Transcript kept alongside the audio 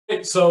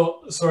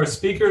So our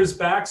speaker is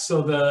back.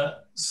 So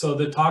the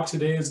talk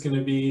today is going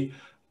to be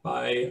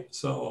by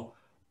Akhil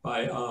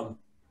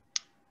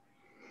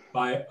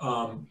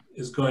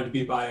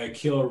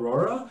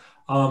Arora.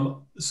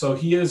 So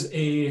he is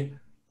a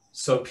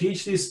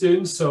PhD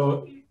student.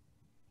 So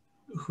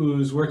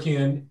who's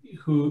working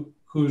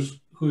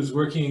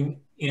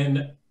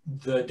in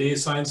the data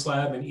science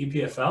lab in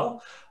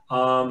EPFL.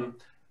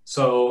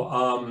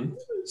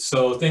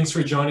 So thanks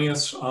for joining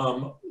us.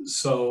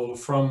 So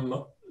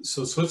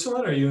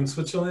Switzerland, are you in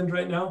Switzerland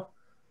right now?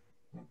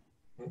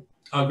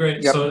 Oh,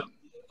 great. Yep.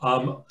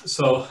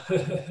 So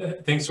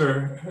thanks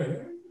for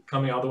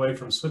coming all the way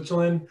from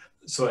Switzerland.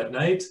 So at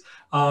night.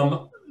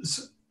 So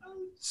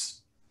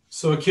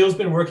Akhil's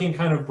been working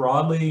kind of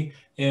broadly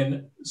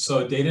in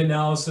data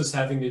analysis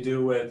having to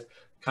do with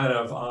kind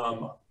of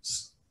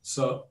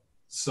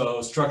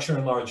structure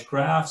in large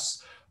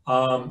graphs,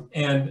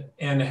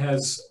 and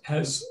has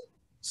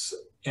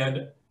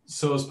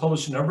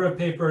published a number of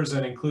papers,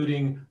 and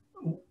including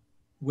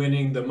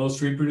winning the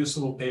most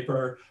reproducible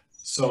paper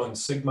in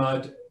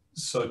Sigma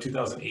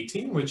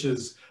 2018, which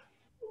is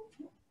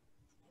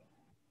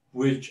a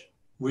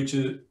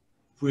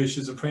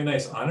pretty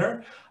nice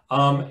honor.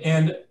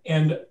 And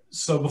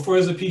so before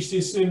as a PhD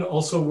student,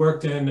 also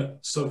worked in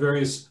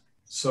various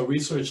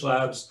research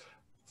labs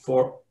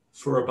for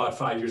about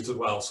 5 years as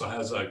well. So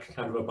has a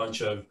kind of a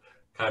bunch of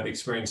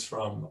experience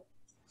from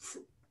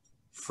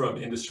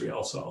industry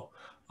also.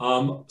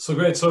 So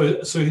great. So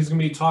he's going to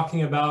be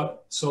talking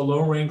about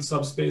low rank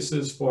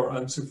subspaces for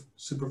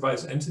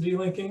unsupervised entity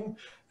linking,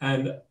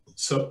 and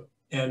so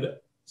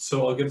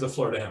I'll give the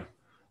floor to him.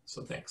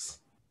 So thanks.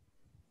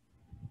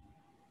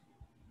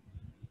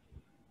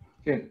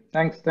 Okay,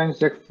 thanks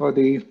Jeff for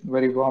the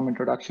very warm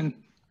introduction,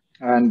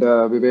 and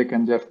Vivek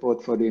and Jeff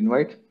both for the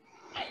invite.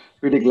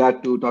 Really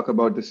glad to talk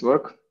about this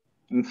work.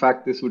 In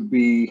fact, this would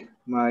be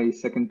my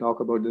second talk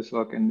about this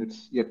work, and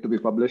it's yet to be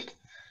published.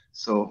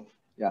 So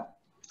yeah,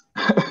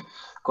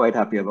 quite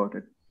happy about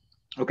it.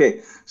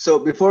 Okay, so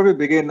before we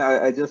begin,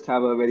 I just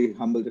have a very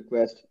humble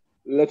request.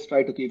 Let's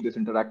try to keep this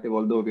interactive,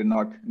 although we're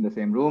not in the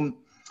same room.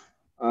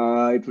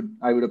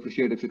 I would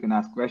appreciate if you can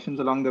ask questions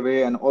along the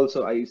way, and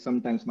also I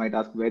sometimes might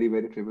ask very,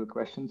 very trivial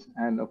questions.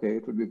 And okay,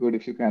 it would be good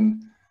if you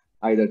can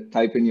either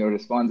type in your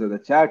response as a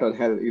chat, or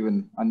hell,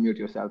 even unmute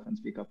yourself and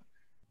speak up.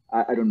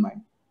 I don't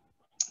mind.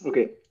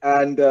 Okay,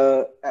 and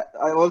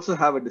I also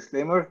have a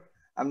disclaimer.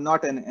 I'm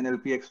not an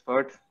NLP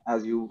expert,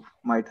 as you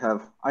might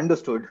have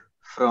understood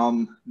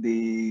from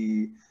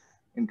the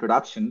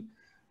introduction.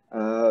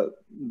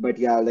 But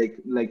yeah,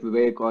 like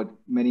Vivek or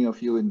many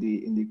of you in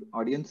the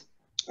audience.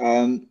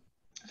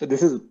 So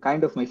this is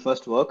kind of my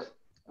first work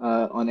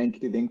on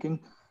entity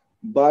linking,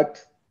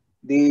 but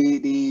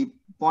the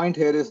point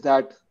here is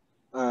that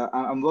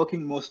I'm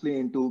working mostly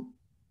into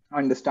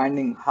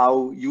understanding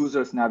how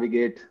users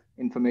navigate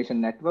information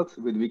networks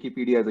with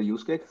Wikipedia as a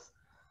use case,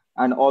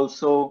 and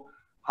also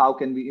how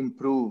can we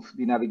improve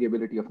the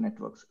navigability of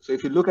networks. So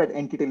if you look at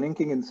entity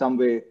linking in some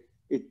way,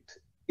 it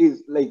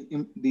is like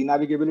the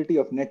navigability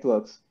of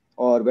networks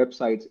or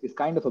websites is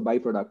kind of a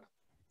byproduct.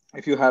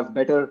 If you have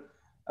better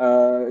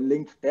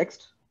linked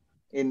text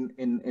in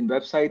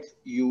websites,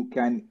 you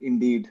can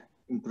indeed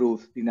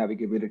improve the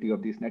navigability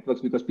of these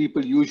networks, because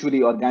people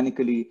usually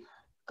organically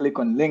click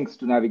on links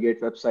to navigate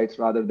websites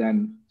rather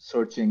than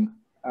searching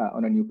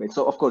on a new page.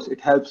 So of course, it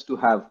helps to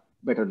have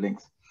better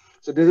links.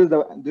 So this is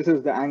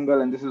the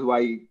angle, and this is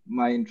why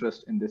my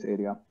interest in this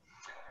area.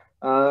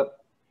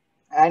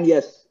 And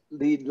yes,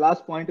 the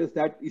last point is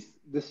that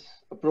this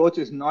approach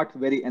is not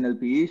very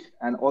NLP-ish,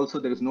 and also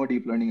there is no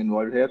deep learning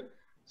involved here.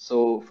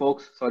 So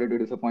folks, sorry to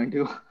disappoint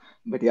you,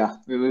 but yeah,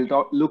 we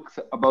will look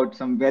about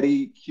some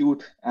very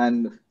cute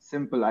and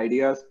simple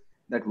ideas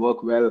that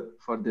work well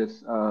for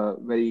this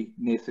very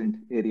nascent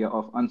area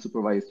of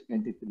unsupervised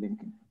entity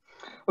linking.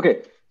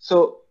 Okay,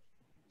 so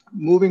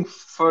moving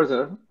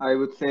further, I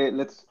would say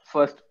let's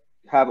first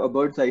have a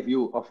bird's eye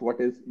view of what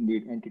is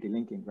indeed entity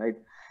linking, right?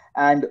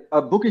 And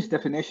a bookish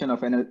definition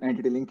of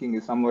entity linking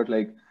is somewhat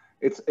like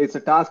it's a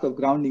task of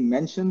grounding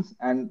mentions.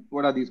 And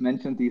what are these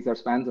mentions? These are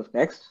spans of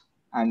text.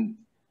 And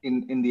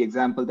in the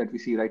example that we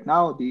see right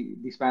now, the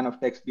span of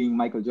text being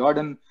Michael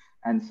Jordan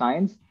and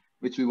science,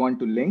 which we want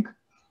to link,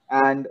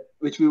 and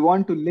which we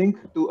want to link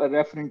to a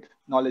referent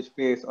knowledge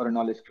base or a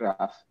knowledge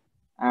graph.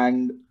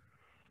 And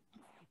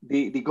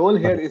the goal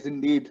here is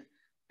indeed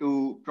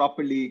to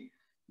properly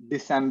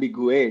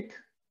disambiguate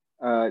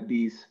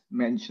these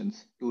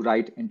mentions to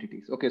right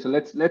entities. Okay, so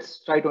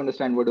let's try to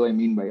understand what do I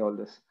mean by all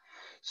this.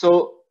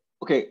 So,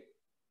 okay,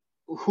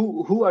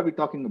 who are we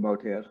talking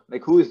about here?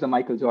 Like, who is the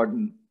Michael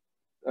Jordan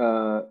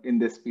in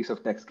this piece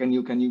of text? Can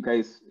you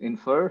guys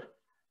infer?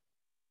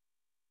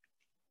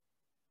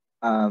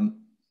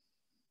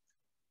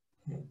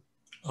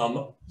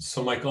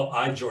 So Michael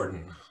I.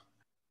 Jordan.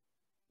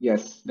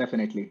 Yes,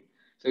 definitely.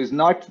 So it's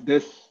not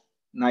this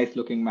nice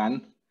looking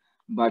man,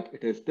 but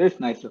it is this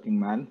nice looking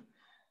man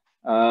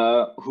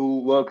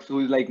who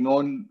is like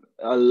known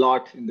a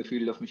lot in the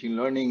field of machine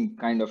learning.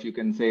 Kind of, you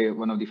can say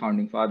one of the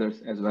founding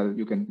fathers as well.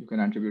 You can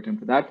attribute him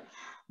to that.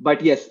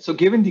 But yes, so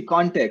given the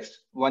context,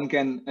 one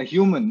can, a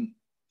human,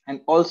 and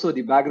also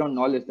the background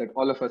knowledge that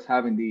all of us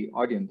have in the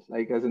audience,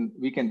 like as in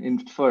we can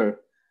infer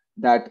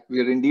that we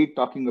are indeed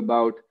talking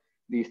about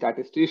the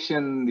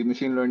statistician, the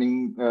machine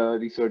learning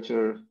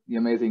researcher, the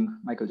amazing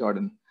Michael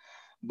Jordan.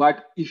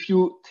 But if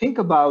you think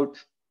about,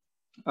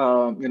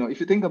 if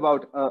you think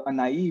about a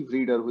naive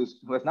reader who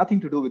has nothing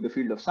to do with the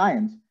field of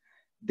science,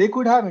 they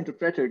could have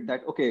interpreted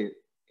that, okay,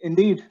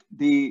 indeed,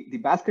 the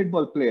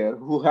basketball player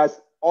who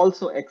has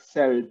also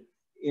excelled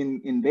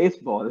in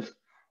baseball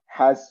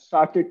has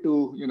started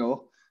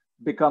to,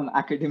 become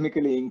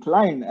academically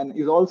inclined and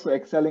is also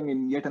excelling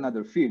in yet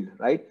another field,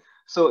 right?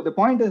 So the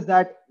point is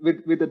that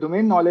with the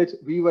domain knowledge,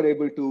 we were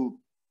able to,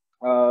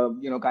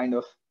 kind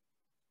of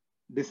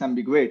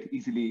disambiguate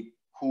easily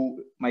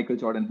who Michael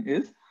Jordan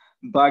is,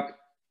 but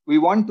we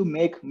want to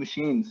make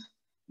machines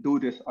do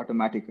this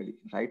automatically,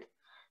 right?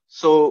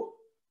 So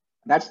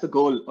that's the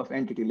goal of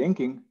entity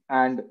linking.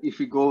 And if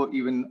we go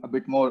even a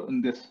bit more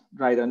on this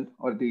dry run,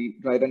 or the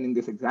dry run in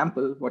this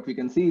example, what we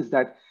can see is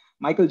that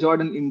Michael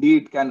Jordan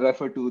indeed can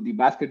refer to the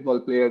basketball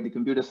player, the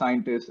computer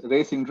scientist,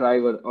 racing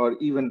driver, or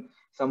even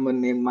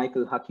someone named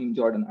Michael Hakeem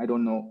Jordan. I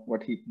don't know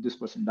what this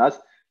person does,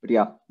 but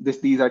yeah,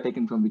 these are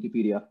taken from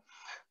Wikipedia.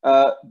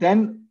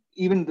 Then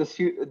even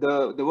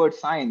the word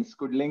science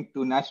could link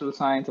to natural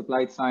science,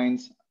 applied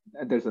science.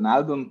 There's an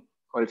album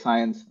called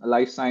Science,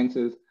 Life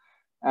Sciences,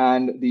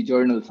 and the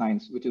journal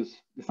Science, which is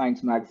the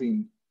science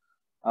magazine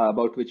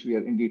about which we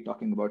are indeed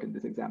talking about in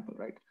this example,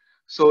 right?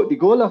 So the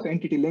goal of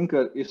entity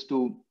linker is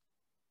to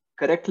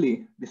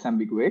correctly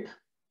disambiguate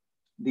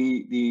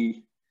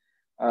the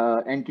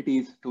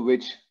entities to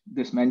which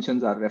these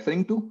mentions are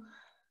referring to.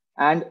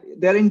 And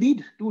there are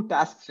indeed two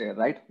tasks here,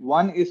 right?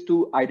 One is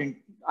to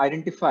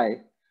identify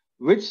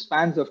which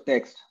spans of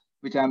text,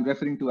 which I'm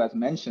referring to as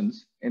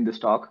mentions in this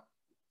talk,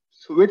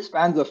 so which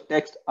spans of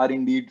text are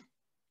indeed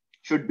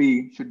should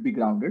be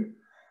grounded.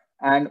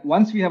 And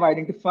once we have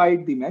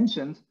identified the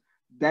mentions,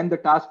 then the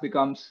task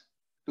becomes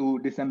to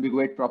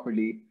disambiguate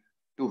properly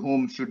to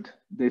whom should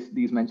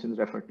these mentions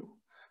refer to.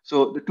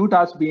 So the two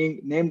tasks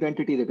being named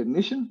entity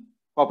recognition,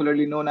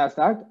 popularly known as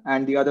that,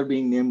 and the other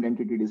being named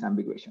entity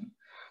disambiguation.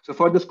 So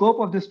for the scope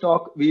of this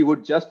talk, we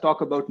would just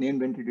talk about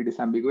named entity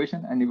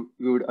disambiguation, and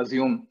we would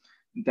assume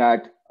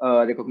that a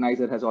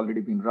recognizer has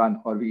already been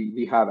run, or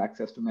we have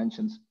access to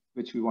mentions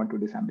which we want to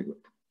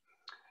disambiguate.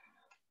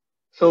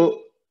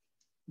 So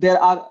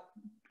there are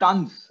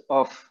tons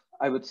of,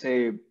 I would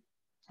say,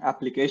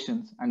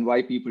 applications, and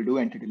why people do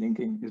entity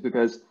linking is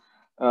because,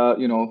 as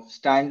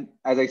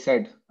I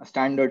said, a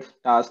standard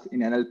task in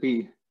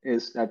NLP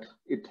is that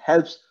it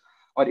helps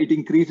or it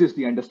increases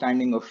the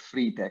understanding of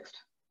free text.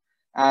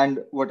 And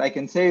what I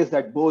can say is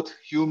that both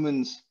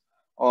humans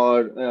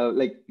or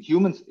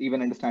humans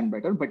even understand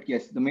better, but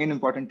yes, the main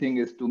important thing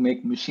is to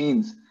make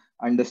machines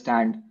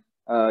understand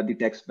the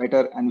text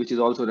better, and which is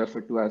also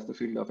referred to as the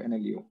field of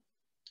NLU.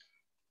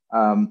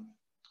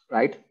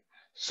 Right?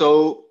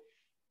 So,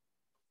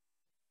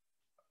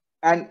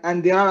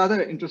 and there are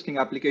other interesting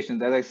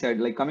applications, as I said,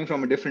 like coming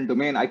from a different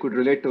domain, I could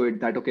relate to it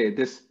that, okay,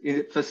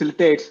 it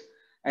facilitates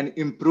an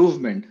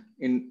improvement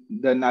in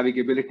the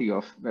navigability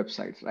of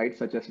websites, right?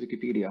 Such as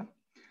Wikipedia.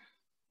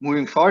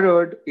 Moving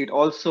forward, it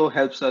also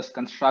helps us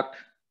construct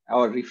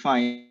or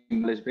refine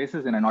knowledge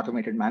bases in an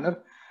automated manner.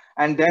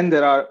 And then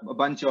there are a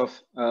bunch of,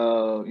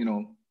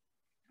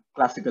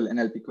 classical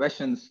NLP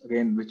questions,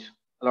 again, which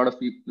a lot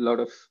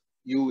of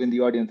you in the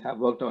audience have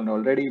worked on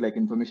already, like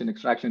information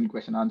extraction,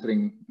 question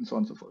answering, and so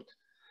on and so forth,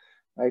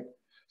 right?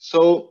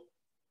 So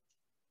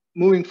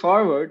moving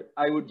forward,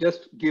 I would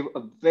just give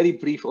a very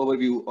brief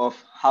overview of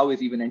how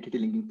is even entity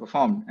linking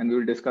performed, and we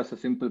will discuss a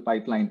simple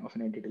pipeline of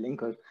an entity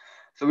linker.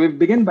 So we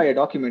begin by a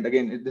document.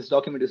 Again, this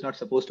document is not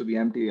supposed to be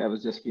empty. I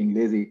was just being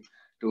lazy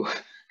to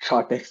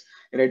short text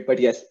in it, but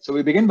yes. So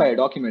we begin by a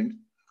document,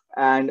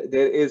 and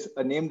there is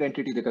a named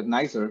entity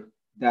recognizer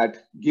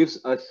that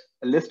gives us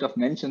a list of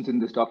mentions in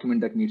this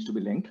document that needs to be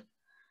linked.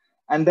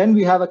 And then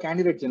we have a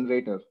candidate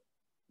generator,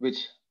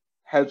 which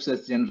helps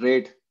us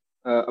generate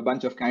a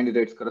bunch of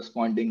candidates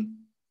corresponding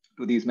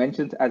to these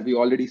mentions, as we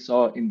already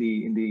saw in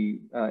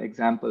the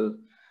example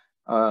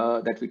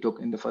that we took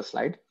in the first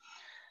slide.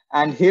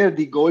 And here,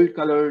 the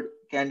gold-colored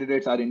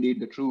candidates are indeed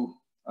the true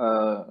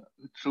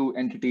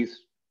entities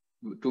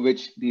to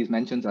which these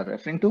mentions are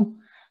referring to.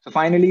 So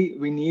finally,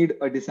 we need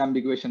a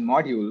disambiguation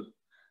module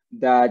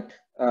that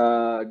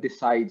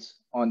decides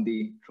on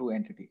the true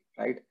entity,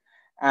 right?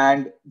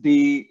 And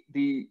the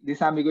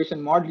disambiguation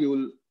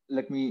module,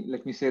 let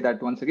me say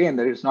that once again,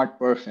 that it's not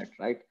perfect,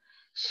 right?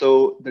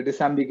 So the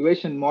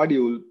disambiguation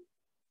module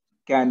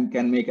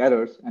can make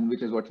errors, and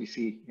which is what we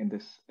see in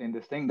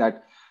this thing,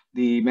 that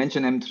the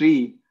mention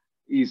M3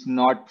 is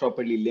not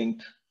properly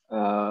linked,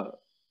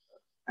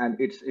 and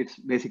it's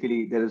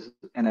basically there is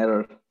an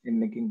error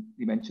in linking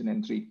the mention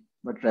M3,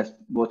 but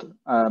both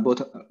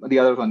the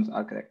other ones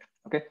are correct.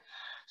 Okay,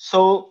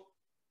 so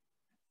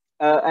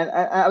and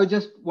I would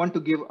just want to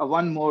give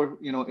one more,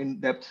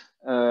 in-depth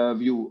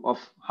view of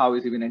how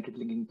is even entity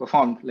linking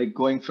performed, like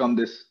going from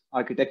this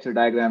architecture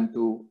diagram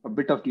to a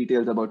bit of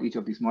details about each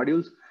of these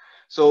modules.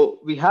 So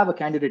we have a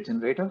candidate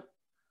generator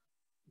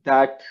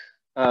that,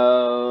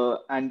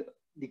 and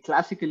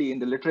classically in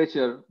the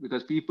literature,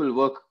 because people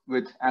work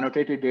with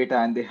annotated data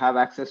and they have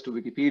access to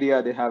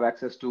Wikipedia, they have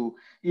access to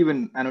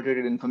even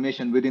annotated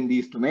information within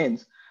these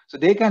domains. So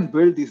they can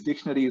build these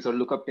dictionaries or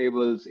lookup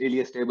tables,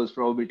 alias tables,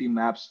 probability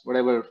maps,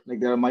 whatever. Like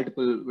there are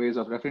multiple ways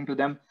of referring to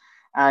them.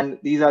 And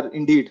these are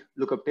indeed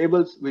lookup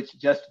tables, which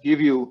just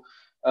give you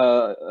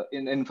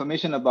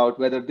information about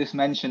whether this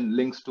mention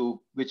links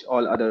to which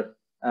all other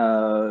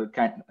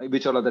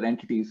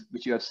entities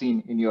which you have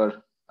seen in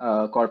your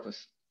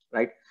corpus,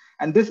 right?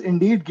 And this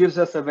indeed gives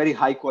us a very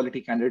high quality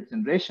candidate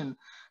generation,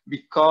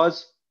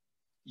 because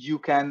you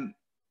can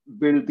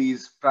build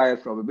these prior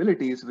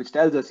probabilities, which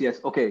tells us, yes,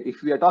 okay,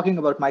 if we are talking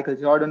about Michael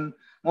Jordan,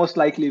 most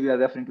likely we are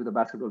referring to the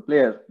basketball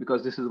player,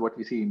 because this is what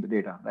we see in the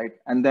data, right?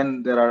 And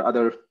then there are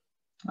other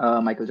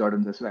Michael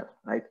Jordans as well,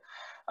 right?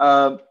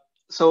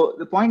 So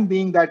the point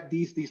being that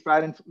these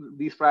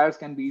priors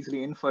can be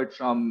easily inferred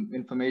from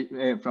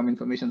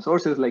information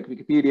sources like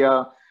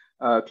Wikipedia,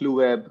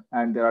 ClueWeb,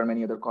 and there are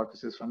many other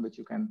corpuses from which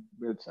you can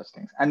build such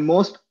things. And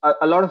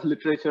a lot of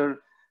literature,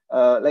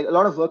 like a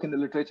lot of work in the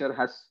literature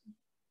has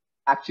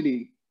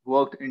actually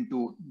worked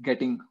into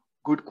getting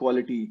good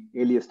quality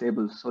alias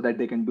tables so that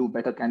they can do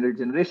better candidate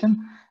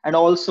generation. And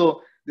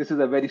also, this is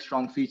a very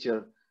strong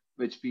feature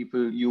which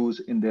people use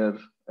in their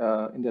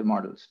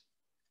models.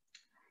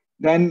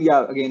 Then,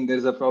 yeah, again,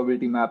 there's a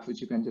probability map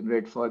which you can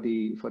generate for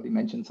the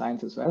mentioned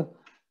signs as well.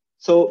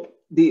 So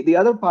the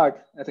other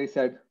part, as I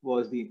said,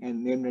 was the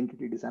named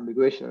entity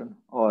disambiguation,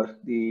 or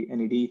the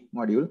NED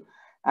module.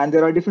 And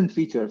there are different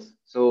features.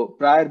 So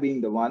prior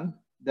being the one,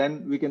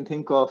 then we can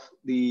think of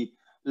the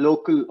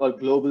local or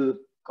global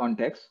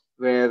context,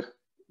 where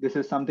this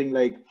is something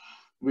like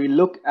we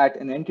look at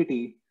an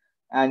entity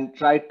and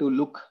try to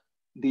look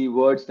the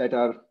words that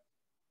are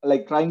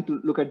like trying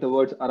to look at the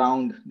words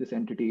around this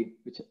entity,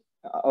 which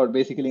or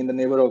basically in the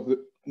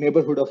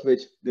neighborhood of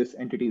which this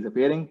entity is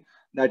appearing.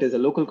 That is a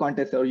local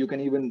context, or you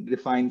can even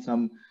define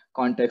some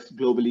context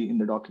globally in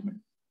the document.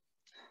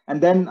 And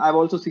then I've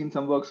also seen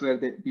some works where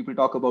people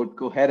talk about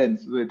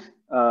coherence with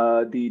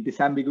the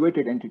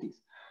disambiguated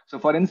entities. So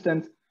for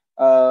instance,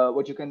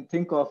 what you can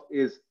think of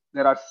is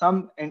there are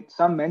some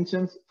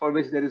mentions for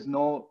which there is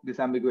no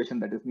disambiguation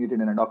that is needed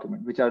in a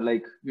document, which are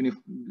like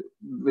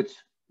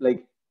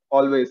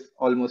always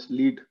almost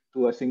lead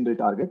to a single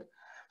target.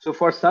 So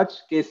for such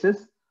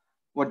cases,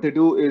 what they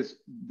do is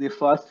they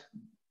first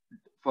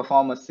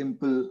perform a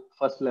simple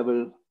first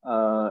level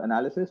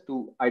analysis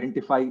to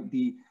identify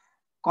the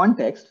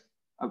context.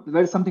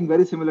 There is something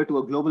very similar to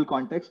a global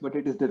context, but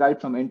it is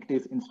derived from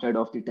entities instead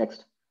of the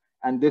text.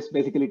 And this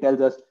basically tells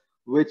us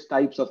which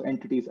types of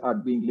entities are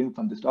being linked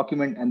from this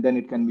document, and then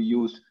it can be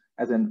used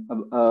as a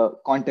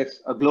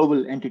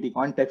global entity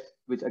context,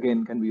 which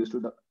again can be used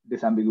to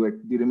disambiguate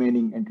the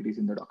remaining entities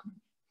in the document.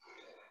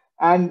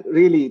 And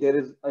really, there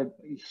is a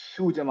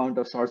huge amount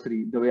of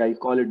sorcery, the way I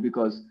call it,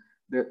 because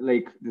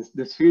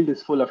this field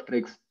is full of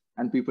tricks,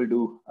 and people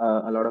do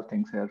a lot of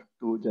things here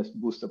to just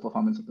boost the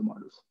performance of the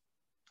models.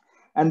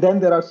 And then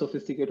there are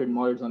sophisticated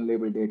models on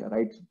labeled data,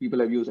 right? People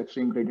have used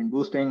extreme gradient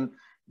boosting,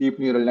 deep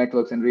neural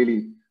networks, and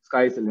really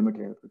sky is the limit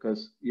here,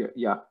 because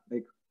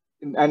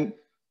and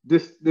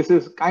this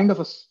is kind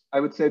of I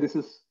would say this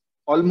is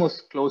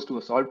almost close to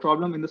a solved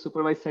problem in the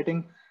supervised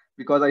setting,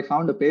 because I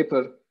found a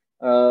paper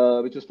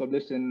which was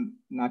published in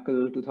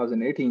NACL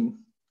 2018,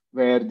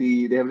 where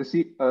they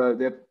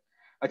have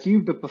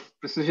achieved a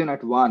precision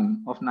at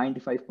 1 of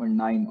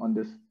 95.9 on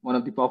this, one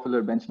of the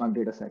popular benchmark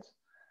data sets.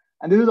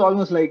 And this is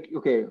almost like,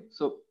 okay,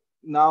 so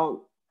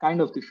now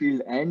kind of the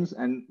field ends,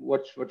 and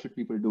what should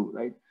people do,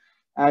 right?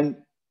 And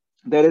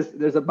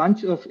there's a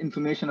bunch of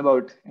information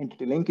about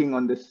entity linking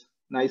on this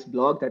nice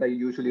blog that I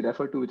usually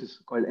refer to, which is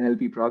called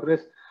NLP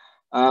Progress.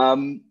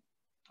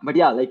 But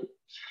yeah, like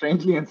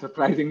strangely and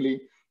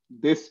surprisingly,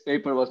 this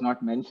paper was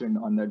not mentioned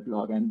on that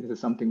blog. And this is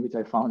something which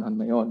I found on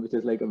my own, which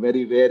is like a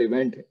very rare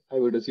event. I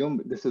would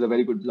assume this is a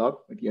very good blog,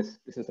 but yes,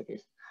 this is the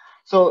case.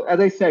 So as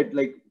I said,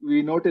 like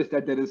we noticed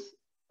that there is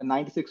a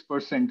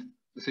 96%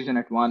 precision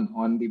at 1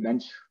 on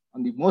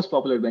the most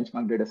popular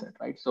benchmark data set,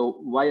 right? So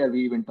why are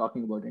we even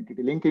talking about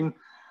entity linking?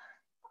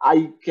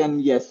 We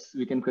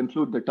can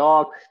conclude the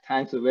talk.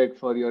 Thanks, Vivek,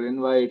 for your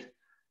invite.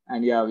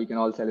 And yeah, we can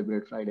all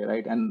celebrate Friday,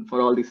 right? And for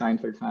all the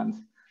Seinfeld fans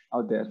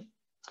out there.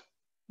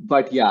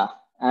 But yeah,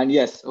 and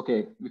yes,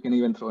 okay, we can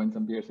even throw in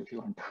some beers if you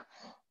want.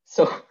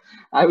 So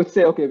I would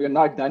say, okay, we're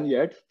not done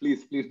yet.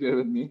 Please bear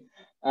with me.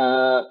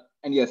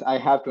 And yes, I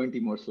have 20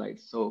 more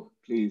slides, so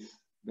please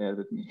bear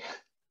with me.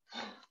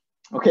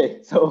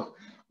 Okay, so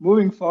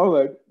moving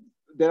forward,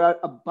 there are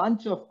a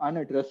bunch of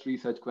unaddressed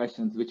research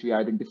questions which we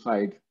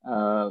identified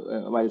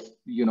while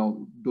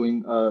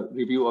doing a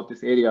review of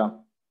this area,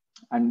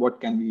 and what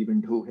can we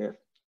even do here,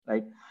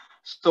 right?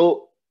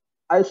 So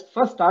I'll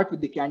first start with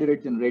the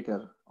candidate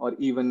generator, or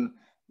even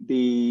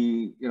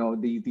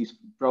these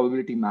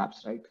probability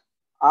maps, right?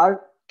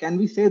 Can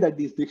we say that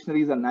these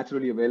dictionaries are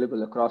naturally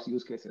available across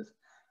use cases?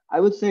 I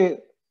would say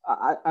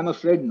I'm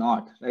afraid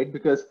not, right?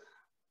 Because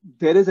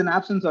there is an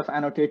absence of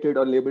annotated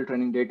or label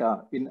training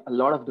data in a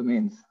lot of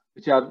domains,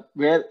 which are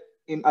where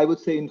I would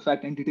say, in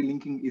fact, entity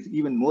linking is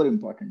even more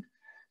important.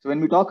 So when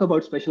we talk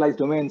about specialized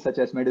domains such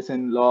as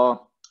medicine,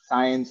 law,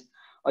 science,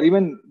 or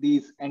even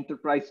these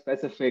enterprise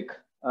specific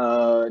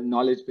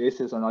knowledge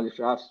bases or knowledge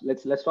graphs,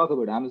 let's talk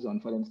about Amazon,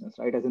 for instance,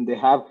 right? As in they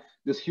have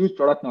this huge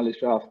product knowledge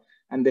graph,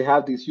 and they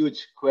have these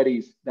huge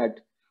queries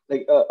that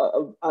like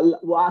a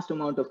vast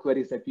amount of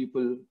queries that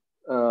people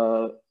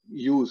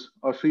use,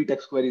 or free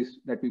text queries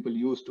that people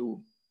use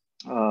to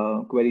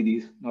query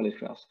these knowledge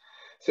graphs.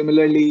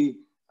 Similarly,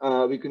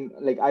 we can,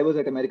 like I was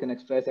at American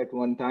Express at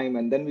one time,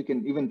 and then we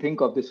can even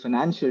think of this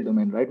financial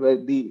domain, right, where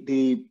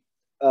the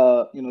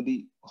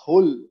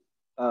whole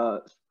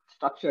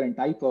structure and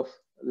type of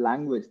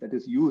language that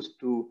is used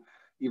to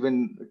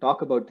even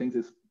talk about things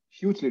is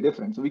hugely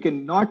different. So we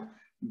cannot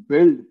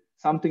build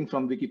something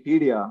from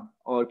Wikipedia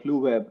or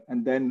ClueWeb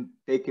and then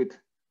take it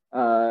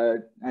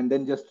and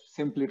then just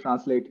simply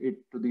translate it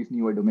to these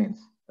newer domains,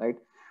 right?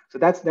 So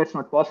that's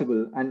not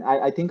possible. And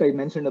I think I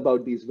mentioned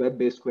about these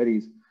web-based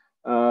queries.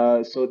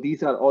 So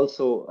these are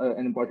also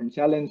an important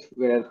challenge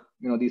where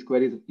these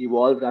queries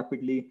evolve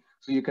rapidly.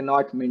 So you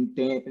cannot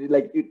maintain,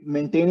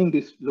 maintaining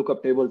these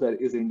lookup tables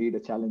is indeed a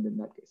challenge in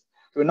that case.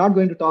 So we're not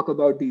going to talk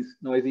about these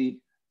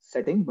noisy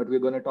setting, but we're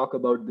going to talk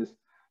about this,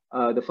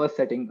 the first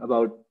setting,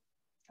 about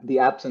the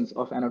absence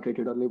of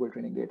annotated or label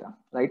training data,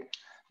 right?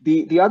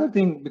 The other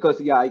thing,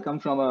 because I come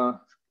from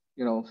a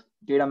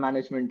data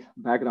management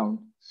background.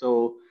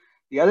 So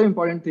the other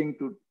important thing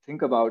to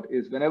think about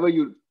is whenever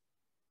you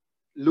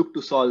look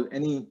to solve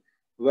any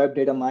web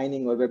data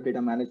mining or web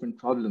data management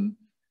problem,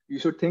 you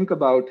should think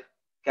about,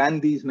 can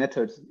these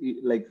methods,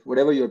 like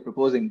whatever you're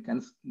proposing,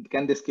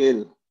 can they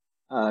scale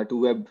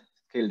to web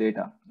scale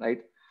data,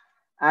 right?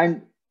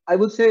 And I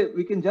would say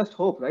we can just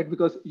hope, right?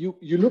 Because you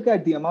look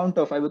at the amount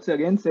of, I would say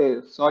again,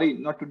 sorry,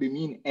 not to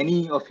demean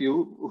any of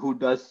you who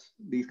does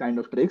these kind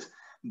of tricks,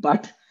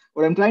 but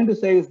what I'm trying to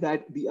say is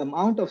that the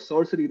amount of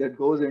sorcery that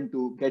goes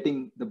into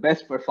getting the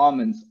best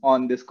performance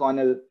on this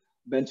Cornell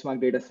benchmark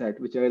data set,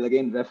 which I will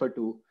again refer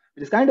to,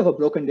 which is kind of a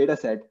broken data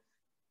set.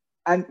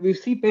 And we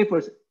see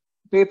papers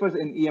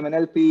in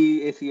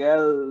EMNLP,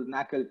 ACL,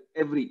 NACL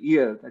every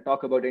year that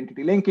talk about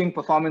entity linking,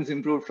 performance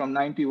improved from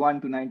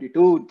 91 to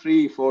 92,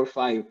 3, 4,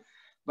 5.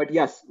 But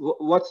yes,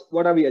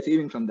 what are we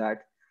achieving from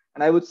that?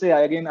 And I would say,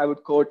 I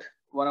would quote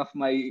one of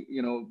my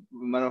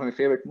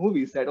favorite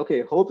movies, that,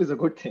 okay, hope is a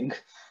good thing.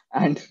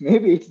 And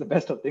maybe it's the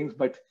best of things,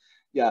 but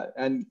yeah.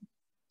 And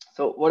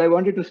so what I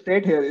wanted to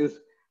state here is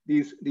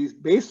these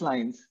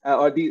baselines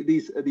or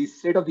these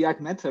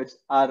state-of-the-art methods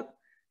are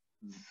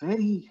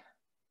very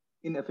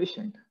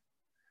inefficient.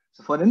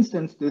 So for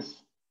instance,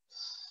 this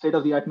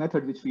state-of-the-art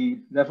method, which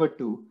we referred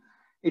to,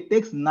 it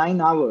takes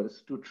 9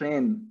 hours to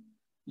train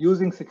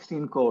using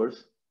 16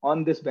 cores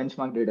on this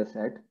benchmark data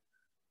set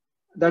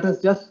that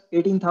has just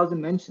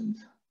 18,000 mentions.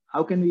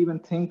 How can we even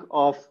think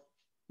of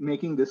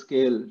making this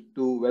scale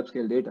to web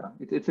scale data?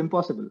 It's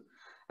impossible.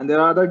 And there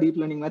are other deep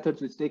learning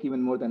methods which take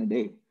even more than a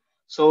day.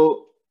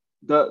 So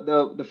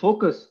the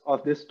focus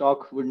of this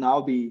talk would now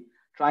be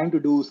trying to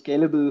do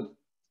scalable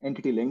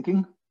entity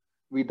linking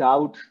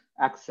without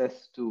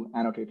access to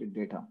annotated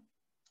data,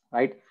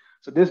 right?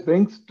 So this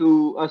brings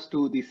us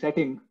to the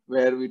setting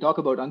where we talk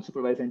about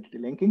unsupervised entity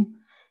linking,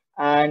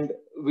 and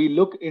we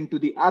look into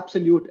the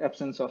absolute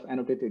absence of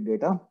annotated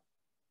data.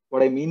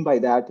 What I mean by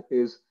that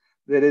is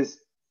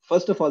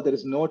first of all, there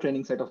is no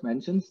training set of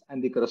mentions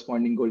and the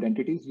corresponding gold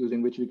entities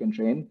using which we can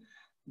train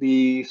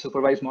the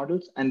supervised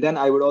models. And then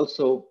I would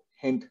also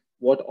hint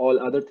what all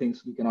other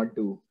things we cannot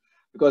do,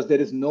 because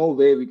there is no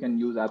way we can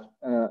use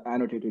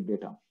annotated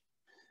data.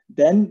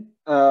 Then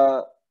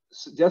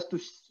just to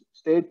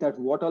state that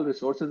what all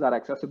resources are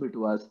accessible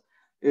to us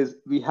is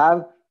we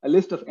have a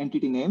list of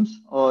entity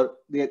names, or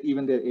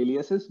even their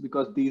aliases,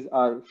 because these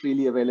are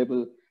freely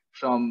available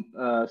from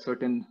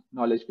certain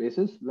knowledge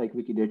bases like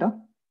Wikidata.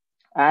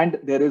 And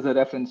there is a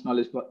reference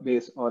knowledge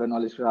base or a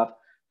knowledge graph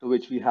to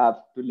which we have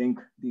to link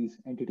these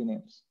entity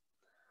names.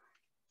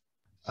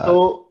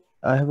 So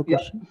I have a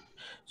question.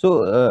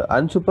 So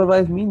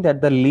unsupervised means that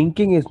the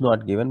linking is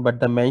not given, but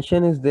the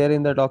mention is there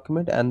in the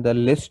document, and the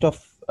list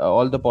of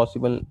all the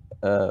possible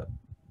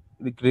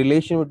the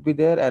relation would be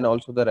there, and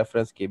also the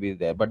reference KB is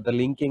there, but the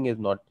linking is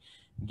not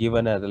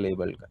given as a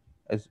label.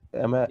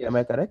 Am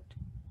I correct?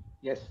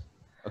 Yes.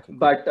 Okay.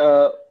 But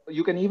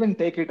you can even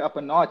take it up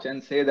a notch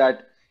and say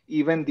that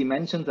even the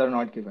mentions are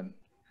not given.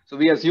 So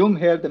we assume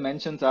here the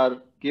mentions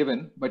are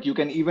given, but you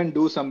can even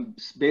do some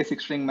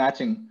basic string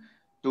matching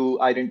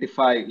to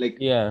identify, like,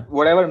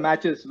 whatever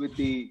matches with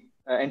the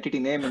entity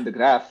name in the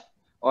graph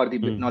or the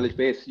knowledge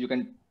base, you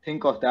can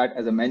think of that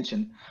as a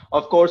mention.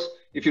 Of course,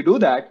 if you do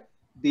that,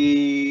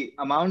 the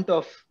amount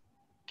of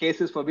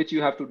cases for which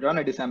you have to run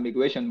a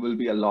disambiguation will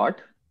be a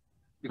lot.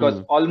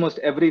 because almost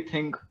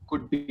everything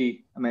could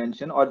be a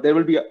mention, or there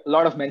will be a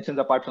lot of mentions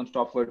apart from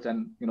stop words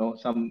and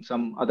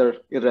some other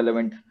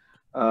irrelevant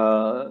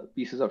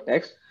pieces of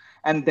text.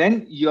 And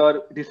then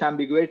your the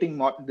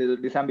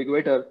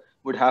disambiguator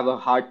would have a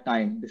hard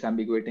time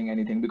disambiguating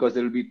anything because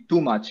there will be too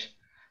much.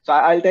 So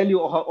I'll tell you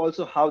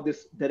also how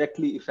this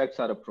directly affects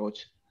our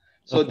approach.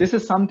 So this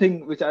is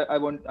something which I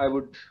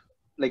would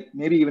like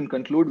maybe even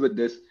conclude with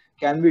this.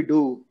 Can we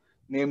do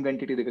named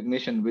entity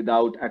recognition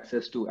without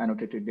access to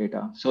annotated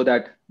data? So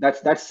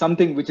that's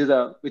something which is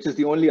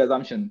the only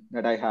assumption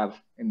that I have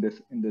in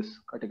this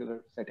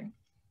particular setting.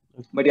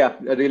 But yeah,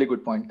 a really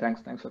good point.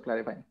 Thanks for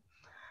clarifying.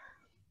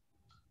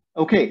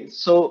 Okay,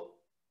 so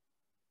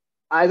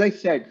as I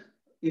said,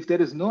 if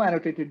there is no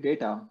annotated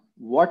data,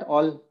 what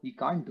all we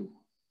can't do,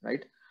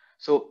 right?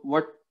 So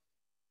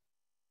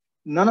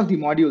none of the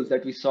modules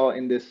that we saw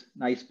in this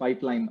nice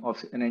pipeline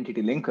of an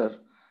entity linker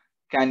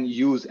can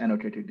use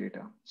annotated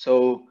data.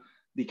 So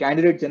the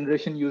candidate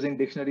generation using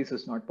dictionaries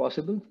is not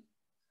possible.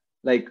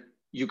 Like,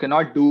 you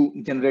cannot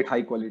generate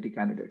high quality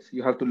candidates.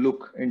 You have to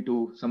look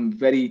into some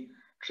very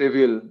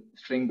trivial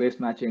string-based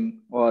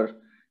matching, or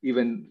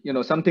even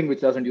something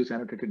which doesn't use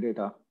annotated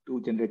data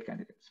to generate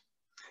candidates.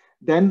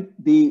 Then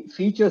the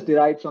features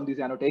derived from these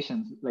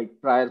annotations, like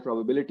prior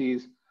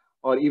probabilities,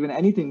 or even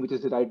anything which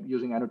is derived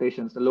using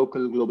annotations, the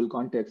local, global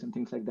context and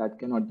things like that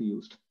cannot be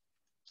used.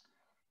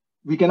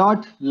 We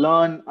cannot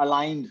learn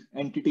aligned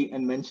entity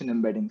and mention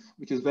embeddings,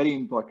 which is very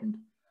important.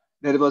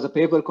 There was a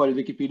paper called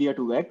Wikipedia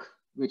to WEC,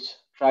 which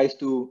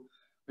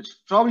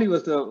probably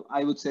was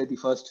I would say the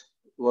first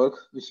work,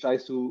 which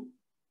tries to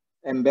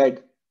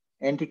embed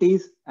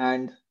entities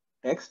and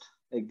text,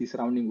 like the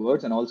surrounding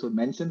words, and also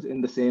mentions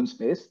in the same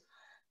space,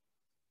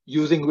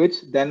 using which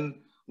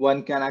then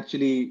one can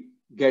actually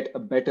get a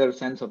better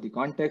sense of the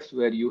context,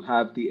 where you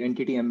have the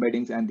entity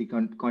embeddings and the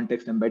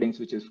context embeddings,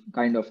 which is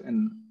kind of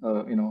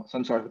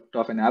some sort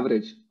of an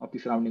average of the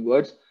surrounding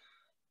words,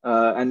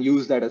 and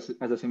use that as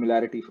a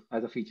similarity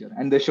as a feature.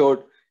 And they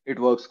showed it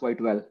works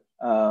quite well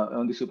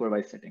on the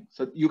supervised setting.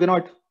 So you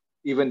cannot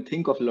even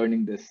think of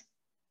learning this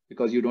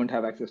because you don't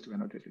have access to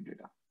annotated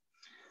data.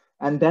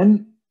 And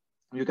then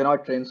you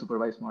cannot train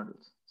supervised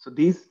models. So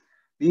these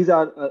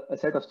are a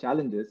set of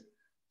challenges.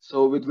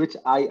 So with which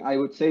I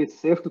would say it's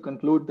safe to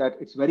conclude that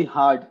it's very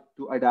hard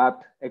to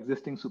adapt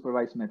existing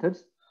supervised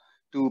methods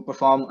to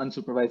perform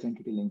unsupervised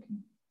entity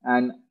linking.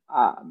 And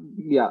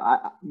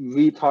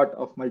we thought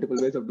of multiple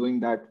ways of doing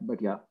that,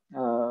 but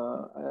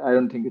I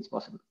don't think it's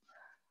possible.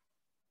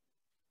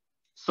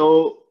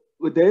 So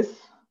with this,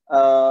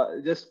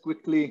 just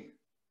quickly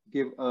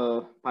give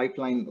a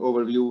pipeline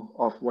overview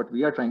of what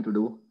we are trying to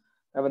do.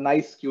 I have a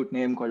nice, cute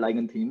name called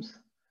Eigenthemes,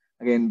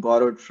 again,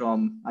 borrowed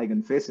from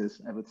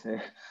Eigenfaces, I would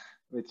say,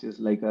 which is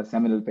like a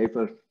seminal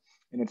paper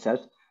in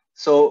itself.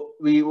 So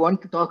we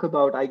want to talk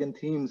about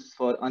Eigenthemes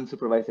for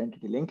unsupervised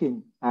entity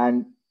linking.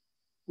 And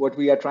what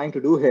we are trying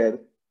to do here,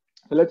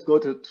 so let's go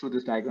through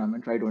this diagram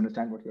and try to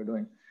understand what we're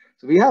doing.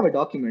 So we have a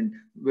document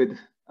with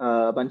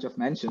a bunch of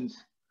mentions,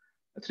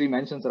 3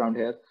 mentions around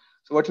here.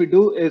 So what we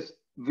do is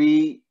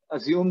we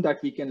assume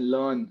that we can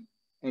learn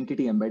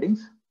entity embeddings,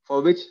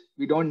 for which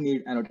we don't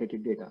need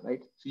annotated data,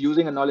 right? So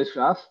using a knowledge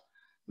graph,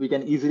 we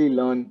can easily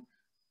learn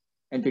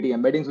entity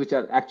embeddings, which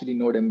are actually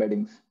node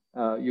embeddings.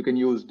 You can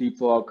use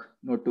deep walk,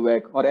 node to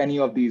vec, or any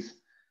of these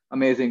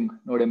amazing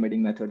node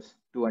embedding methods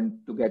to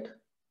get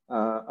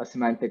a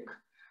semantic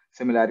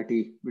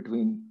similarity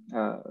between,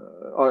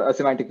 or a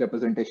semantic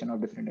representation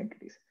of different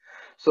entities.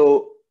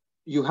 So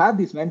you have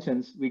these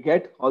mentions, we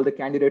get all the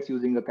candidates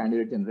using a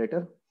candidate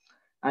generator,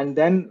 and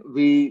then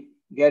we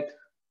get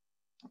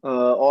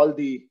all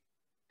the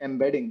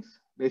embeddings.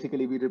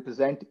 Basically, we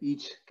represent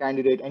each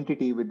candidate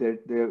entity with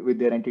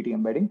their entity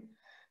embedding.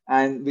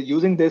 And with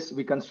using this,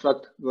 we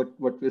construct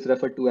what is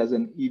referred to as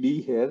an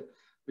ED here,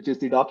 which is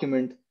the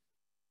document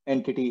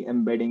entity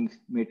embedding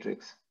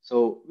matrix.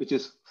 So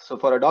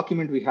for a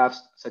document, we have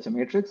such a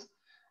matrix.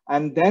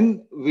 And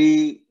then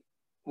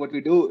what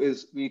we do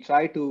is we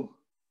try to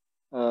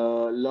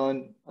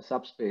learn a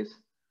subspace.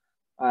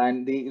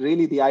 And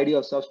the idea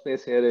of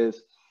subspace here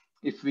is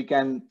if we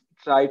can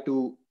try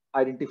to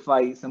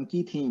identify some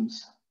key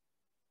themes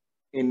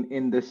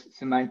in this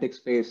semantic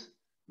space,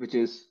 which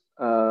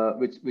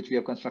we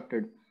have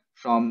constructed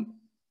from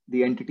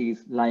the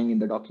entities lying in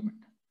the document.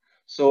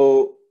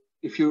 So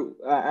if you,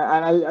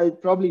 and I'll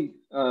probably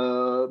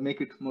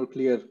make it more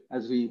clear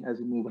as we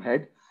move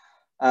ahead.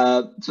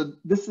 So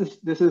this is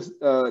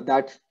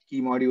that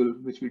key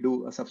module which we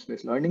do a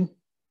subspace learning.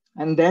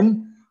 And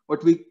then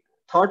what we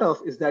thought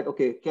of is that,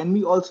 okay, can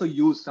we also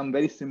use some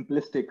very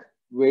simplistic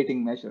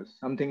weighting measures?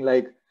 Something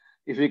like,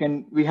 if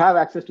we have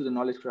access to the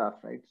knowledge graph,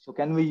 right? So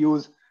can we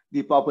use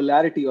the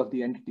popularity of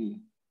the entity,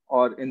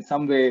 or in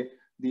some way,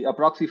 the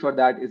proxy for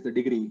that is the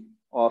degree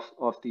of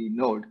the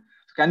node.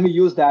 So can we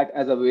use that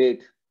as a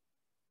weight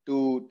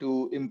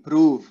to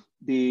improve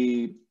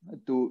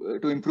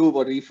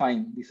or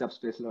refine the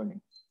subspace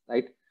learning,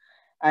 right?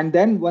 And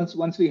then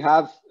once we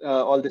have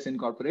all this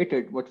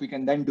incorporated, what we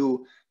can then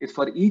do is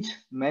for each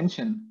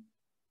mention,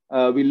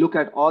 we look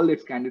at all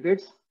its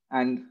candidates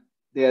and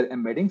their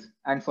embeddings.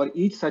 And for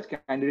each such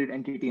candidate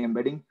entity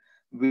embedding,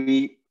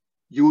 we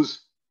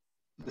use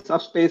the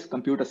subspace,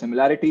 compute a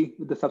similarity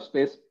with the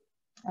subspace,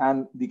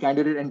 and the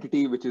candidate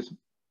entity, which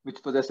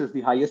possesses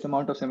the highest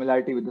amount of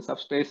similarity with the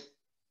subspace,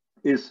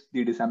 is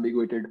the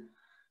disambiguated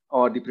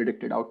or the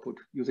predicted output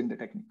using the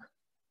technique.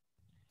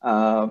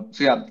 So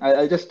yeah,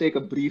 I'll just take a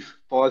brief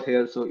pause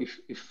here. So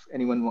if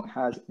anyone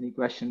has any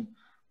question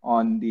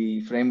on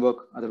the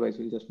framework, otherwise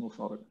we'll just move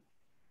forward.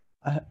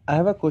 I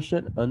have a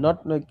question,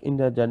 not like in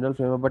the general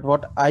framework, but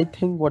what I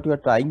think what you are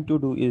trying to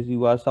do is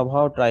you are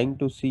somehow trying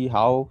to see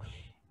how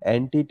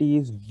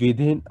entities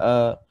within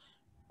a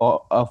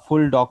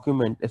full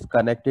document is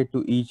connected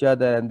to each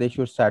other, and they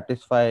should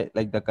satisfy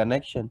like the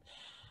connection.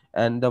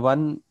 And the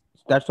one,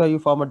 that's why you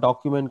form a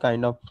document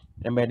kind of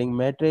embedding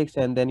matrix,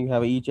 and then you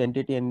have each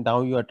entity, and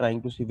now you are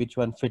trying to see which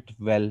one fit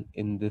well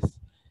in this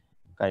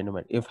kind of.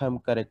 If I'm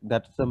correct,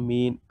 that's the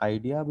main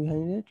idea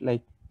behind it.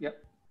 Like,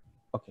 Yep.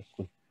 Okay,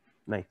 cool,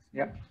 nice.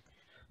 Yeah.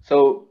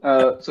 So,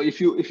 so if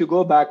you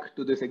go back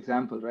to this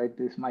example, right,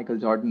 this Michael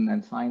Jordan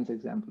and science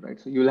example, right,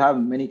 so you'll have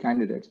many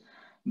candidates,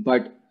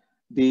 but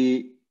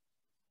the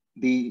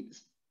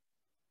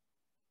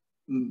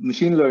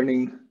machine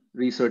learning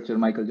researcher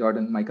Michael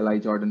I.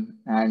 Jordan,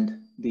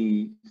 and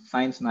the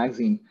science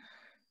magazine,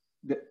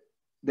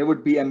 they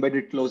would be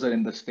embedded closer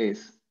in the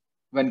space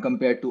when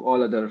compared to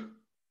all other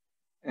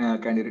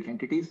candidate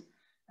entities.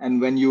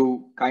 And when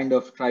you kind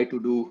of try to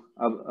do,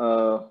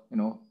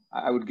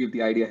 I would give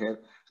the idea here.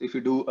 So if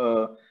you do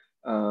a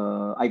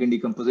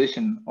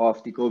eigendecomposition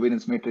of the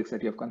covariance matrix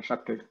that you have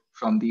constructed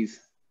from these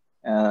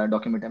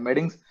document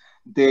embeddings,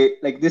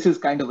 this is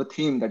kind of a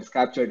theme that is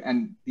captured,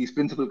 and these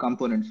principal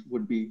components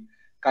would be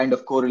kind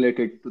of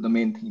correlated to the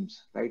main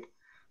themes, right?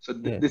 So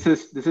this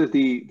is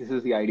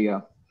the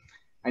idea.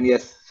 And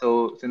yes,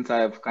 so since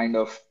I've kind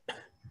of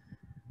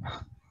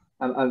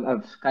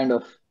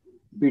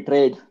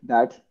betrayed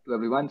that to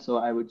everyone, so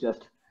I would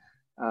just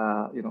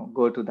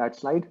go to that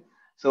slide.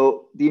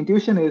 So the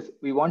intuition is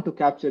we want to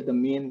capture the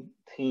main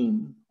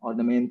theme or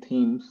the main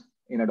themes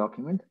in a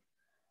document.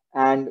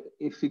 And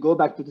if we go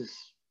back to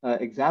this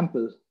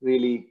example,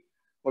 really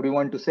what we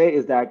want to say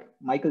is that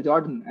Michael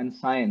Jordan and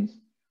science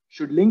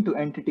should link to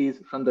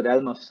entities from the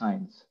realm of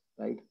science,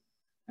 right?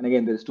 And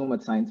again, there's too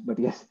much science, but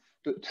yes,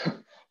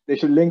 they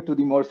should link to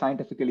the more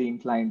scientifically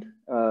inclined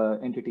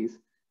entities.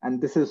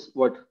 And this is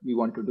what we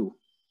want to do,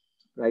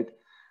 right?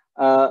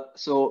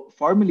 So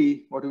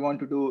formally, what we want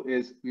to do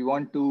is we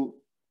want to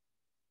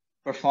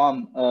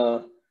perform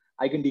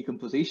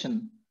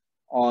eigendecomposition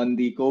on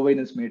the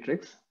covariance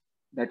matrix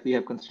that we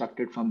have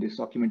constructed from this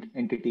document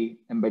entity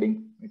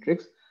embedding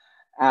matrix.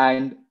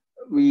 And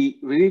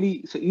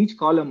so each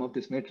column of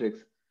this matrix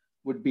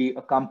would be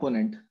a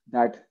component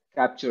that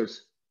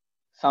captures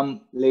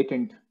some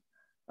latent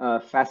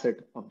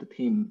facet of the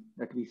theme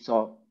that we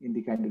saw in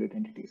the candidate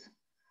entities.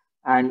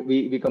 And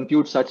we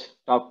compute such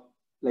top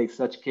k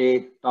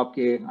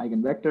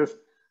eigenvectors,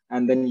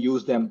 and then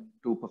use them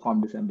to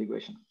perform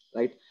disambiguation,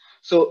 right?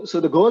 So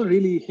the goal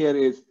really here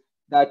is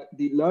that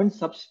the learned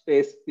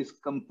subspace is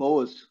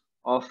composed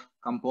of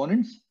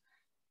components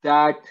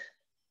that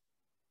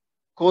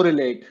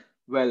correlate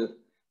well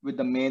with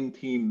the main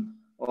theme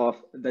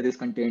that is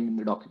contained in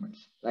the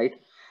documents, right?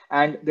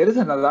 And there is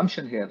an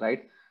assumption here,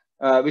 right,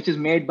 which is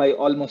made by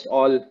almost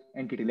all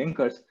entity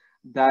linkers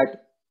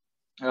that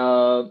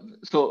so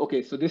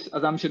this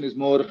assumption is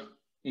more,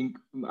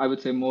 I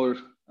would say, more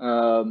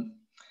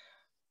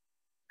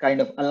kind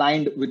of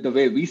aligned with the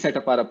way we set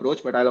up our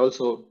approach, but I'll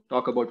also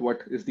talk about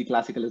what is the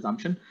classical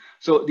assumption.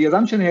 So the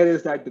assumption here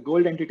is that the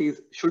gold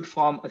entities should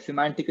form a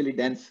semantically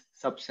dense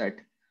subset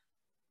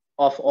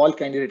of all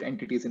candidate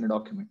entities in a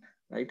document,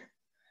 right?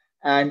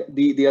 And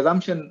the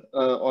assumption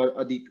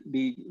or the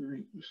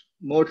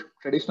more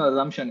traditional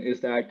assumption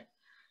is that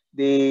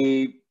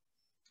the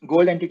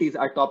gold entities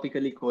are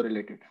topically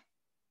correlated.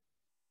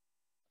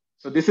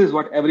 So this is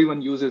what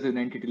everyone uses in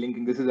entity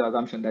linking. This is the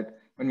assumption that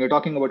when we're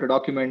talking about a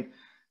document,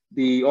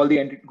 all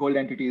the gold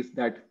entities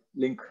that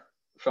link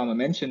from a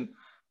mention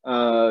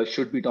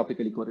should be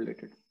topically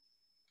correlated.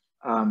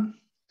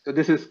 So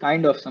this is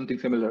kind of something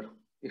similar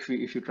if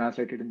you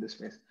translate it in this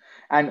space.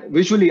 And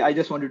visually, I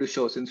just wanted to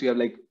show, since we have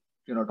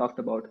talked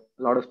about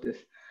a lot of this,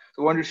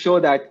 so I wanted to show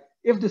that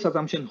if this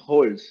assumption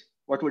holds,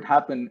 what would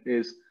happen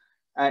is,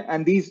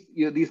 and these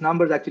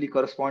numbers actually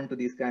correspond to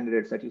these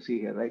candidates that you see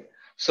here, right?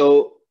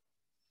 So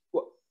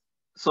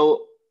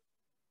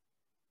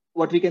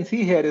what we can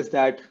see here is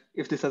that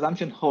if this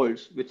assumption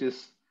holds, which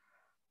is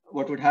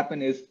what would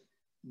happen is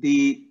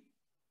the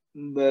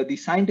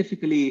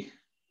scientifically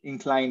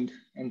inclined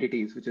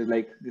entities, which is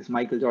like this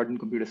Michael Jordan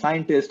computer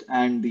scientist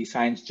and the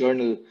science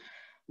journal,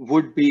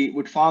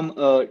 would form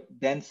a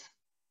dense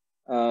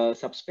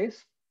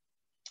subspace.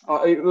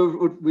 It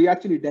would be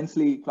actually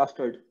densely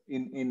clustered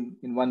in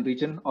one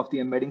region of the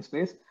embedding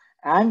space,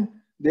 and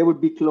they would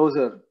be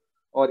closer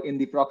or in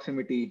the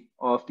proximity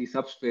of the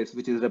subspace,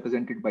 which is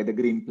represented by the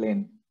green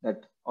plane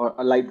or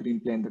a light green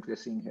plane that we're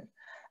seeing here.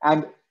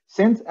 And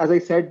since, as I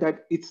said,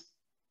 that it's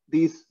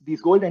these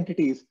gold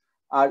entities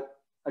are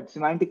a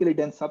semantically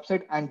dense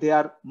subset, and they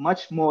are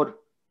much more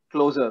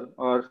closer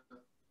or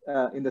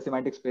in the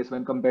semantic space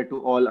when compared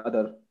to all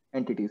other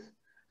entities.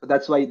 So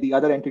that's why the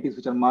other entities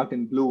which are marked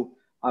in blue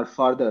are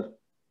farther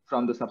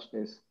from the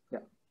subspace. Yeah.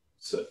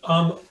 So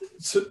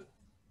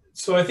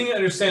I think I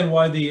understand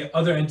why the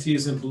other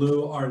entities in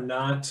blue are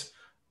not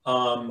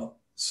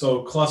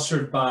so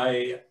clustered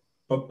by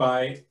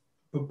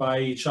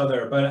each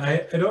other, but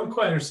I don't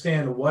quite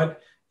understand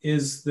what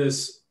is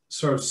this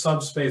sort of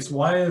subspace.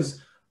 Why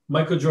is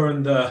Michael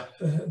Jordan,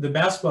 the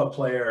basketball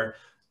player,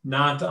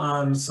 not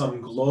on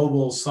some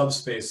global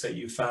subspace that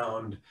you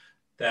found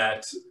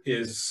that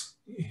is,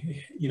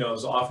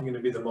 is often going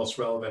to be the most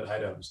relevant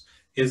items?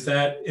 Is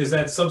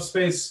that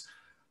subspace?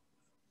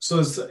 So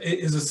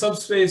is a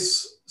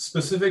subspace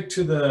specific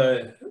to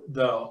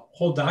the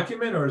whole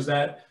document, or is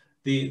that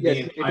the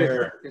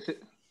entire?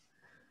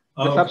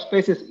 The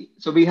subspace is,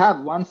 so we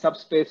have one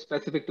subspace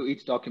specific to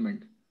each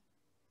document,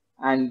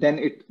 and then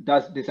it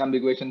does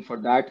disambiguation for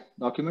that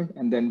document,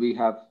 and then we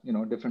have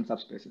different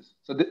subspaces.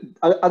 So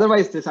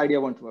otherwise this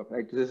idea won't work,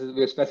 right?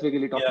 We're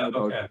specifically talking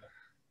about. Okay.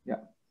 Yeah.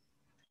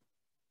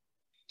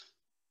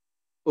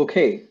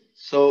 Okay.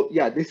 So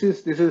yeah, this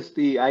is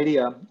the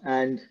idea.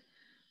 And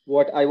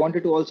what I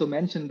wanted to also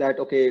mention that,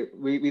 okay,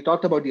 we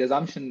talked about the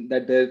assumption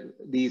that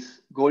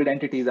these gold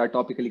entities are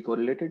topically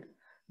correlated.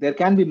 There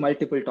can be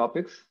multiple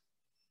topics.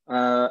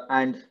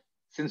 And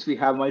since we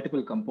have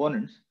multiple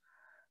components,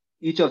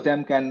 each of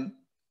them can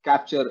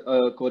capture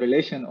a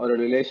correlation or a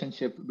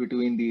relationship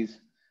between these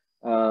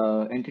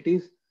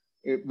entities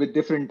with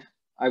different,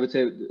 I would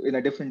say,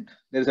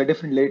 there's a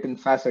different latent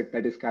facet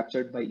that is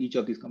captured by each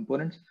of these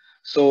components.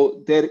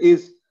 So there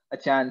is a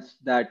chance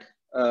that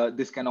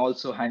this can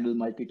also handle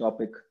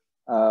multi-topic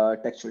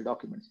textual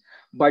documents.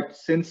 But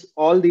since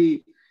all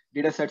the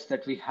datasets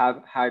that we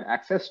have had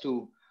access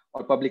to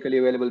or publicly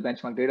available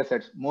benchmark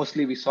datasets,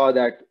 mostly we saw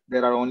that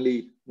there are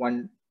only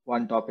one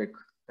topic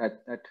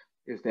that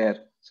is there.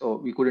 So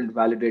we couldn't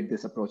validate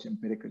this approach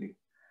empirically.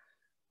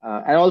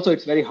 And also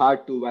it's very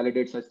hard to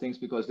validate such things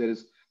because there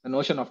is the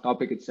notion of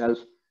topic itself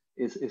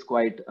is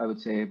quite, I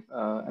would say,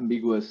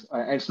 ambiguous.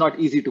 And it's not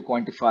easy to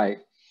quantify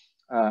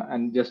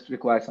and just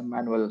requires some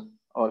manual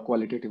or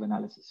qualitative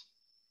analysis.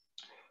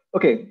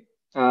 Okay,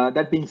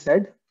 that being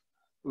said,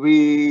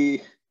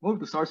 we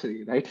move to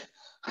sorcery, right?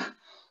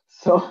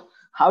 So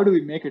how do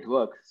we make it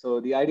work?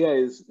 So the idea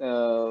is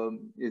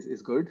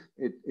good.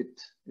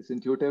 It's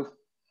intuitive,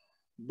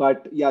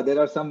 but yeah, there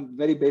are some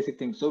very basic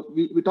things. So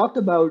we talked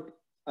about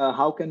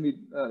how can we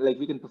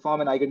we can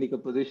perform an eigen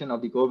decomposition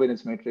of the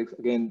covariance matrix.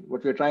 Again,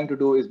 what we're trying to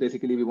do is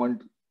basically we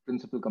want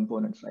principal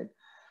components, right?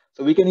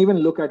 So we can even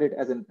look at it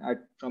as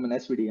from an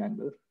SVD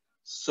angle.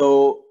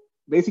 So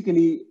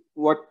basically,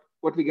 what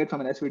we get from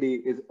an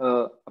SVD is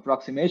a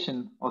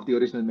approximation of the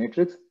original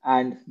matrix,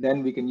 and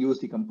then we can use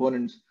the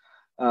components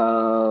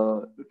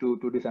to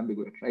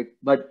disambiguate, right?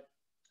 But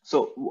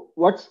so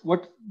what's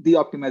the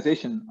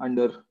optimization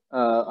under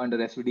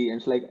SVD?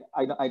 And it's like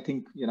I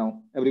think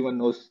everyone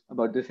knows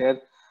about this here,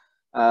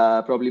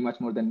 probably much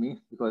more than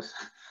me because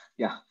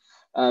yeah.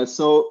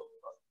 So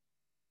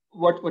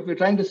what we're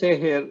trying to say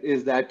here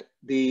is that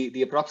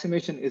the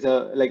approximation is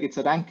it's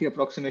a rank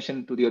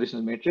approximation to the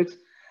original matrix,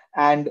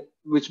 and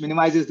which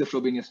minimizes the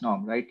Frobenius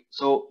norm, right?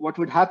 So what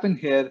would happen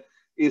here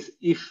is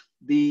if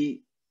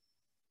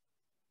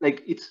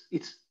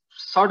it's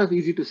sort of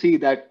easy to see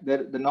that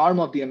the norm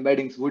of the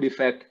embeddings would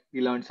affect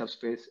the learned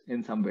subspace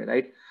in some way,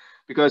 right?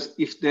 Because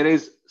if there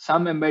is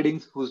some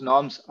embeddings whose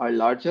norms are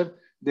larger,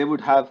 they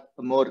would have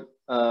a more,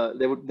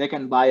 they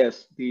can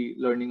bias the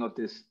learning of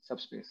this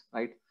subspace,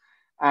 right?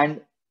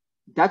 And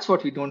that's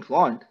what we don't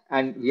want.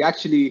 And we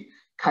actually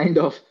kind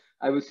of,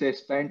 I would say,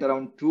 spent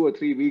around 2 or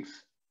 3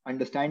 weeks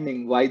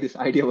understanding why this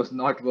idea was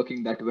not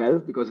working that well,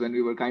 because when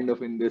we were kind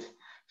of in this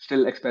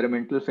still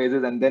experimental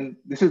phases. And then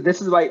this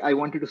is why I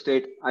wanted to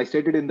state, I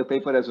stated in the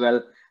paper as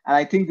well. And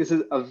I think this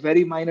is a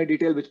very minor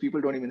detail which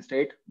people don't even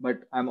state, but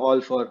I'm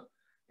all for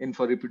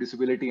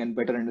reproducibility and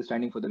better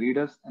understanding for the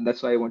readers. And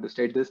that's why I want to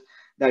state this,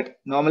 that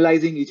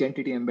normalizing each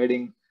entity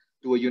embedding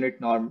to a unit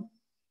norm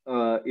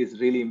is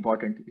really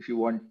important if you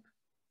want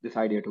this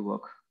idea to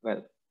work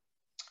well.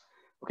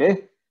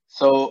 Okay,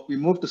 so we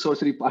move to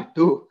sorcery part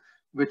 2,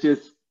 which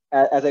is,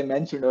 as I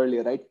mentioned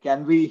earlier, right?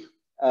 Can we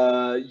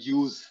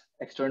use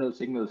external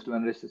signals to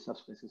enrich the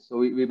subspaces? So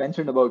we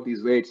mentioned about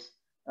these weights,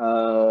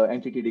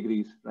 entity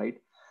degrees,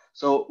 right?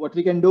 So what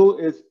we can do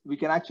is we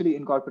can actually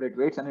incorporate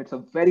weights, and it's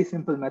a very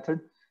simple method.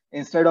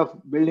 Instead of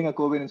building a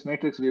covariance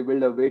matrix, we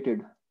build a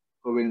weighted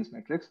covariance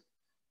matrix,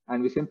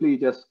 and we simply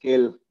just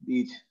scale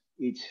each.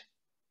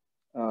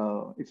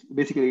 It's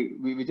basically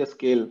we just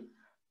scale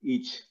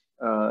each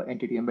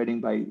entity embedding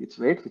by its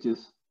weight,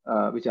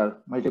 which are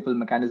multiple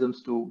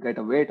mechanisms to get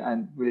a weight,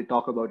 and we'll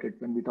talk about it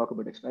when we talk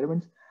about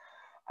experiments.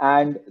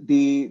 And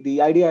the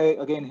idea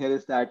again here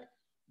is that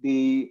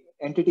the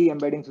entity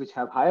embeddings which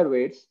have higher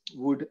weights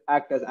would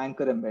act as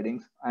anchor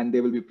embeddings, and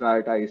they will be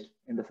prioritized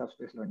in the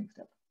subspace learning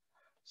step.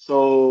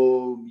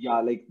 So yeah,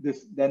 like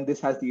this, then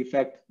this has the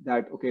effect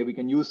that, okay, we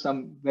can use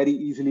some very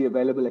easily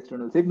available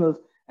external signals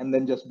and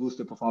then just boost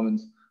the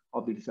performance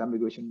of the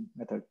disambiguation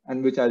method,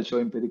 and which I'll show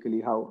empirically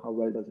how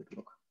well does it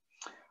work.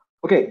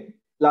 Okay,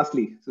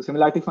 lastly, so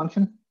similarity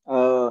function.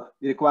 The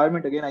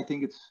requirement, again, I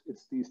think it's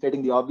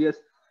stating the obvious,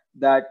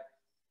 that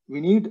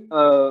we need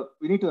to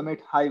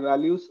emit high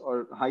values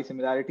or high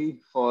similarity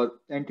for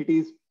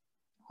entities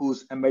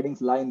whose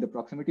embeddings lie in the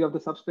proximity of the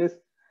subspace.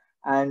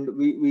 And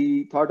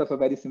we thought of a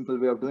very simple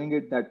way of doing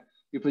it, that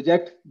we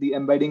project the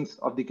embeddings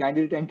of the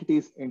candidate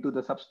entities into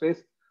the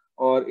subspace,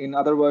 or in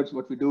other words,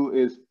 what we do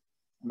is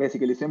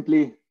basically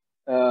simply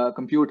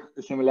compute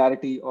the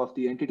similarity of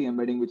the entity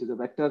embedding, which is a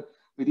vector,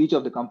 with each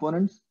of the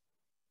components,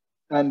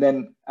 and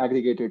then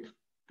aggregate it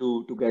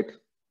to get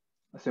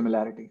a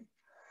similarity.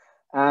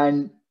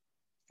 And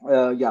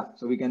yeah,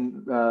 so we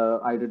can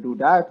either do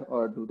that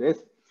or do this.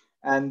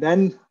 And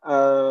then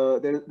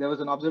there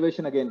was an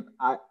observation again.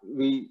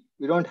 We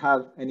don't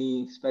have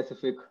any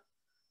specific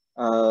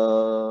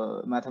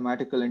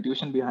mathematical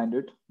intuition behind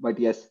it, but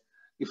yes,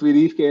 if we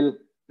rescale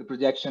the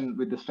projection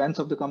with the strengths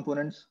of the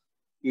components,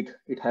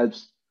 it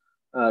helps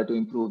to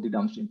improve the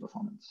downstream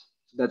performance.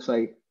 So that's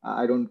why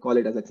I don't call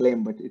it as a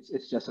claim, but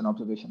it's just an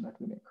observation that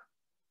we make.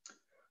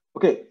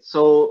 Okay,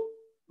 so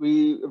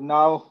we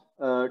now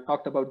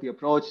talked about the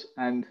approach,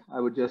 and I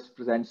would just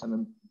present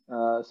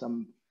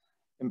some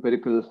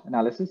empirical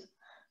analysis.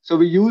 So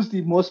we use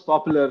the most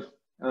popular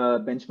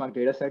benchmark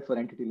data set for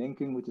entity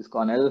linking, which is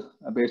CONL,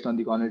 based on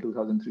the CONL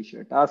 2003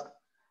 shared task.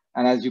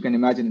 And as you can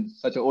imagine,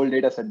 such an old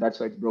data set, that's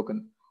why it's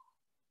broken.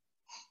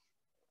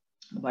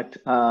 But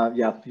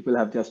yeah, people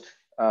have just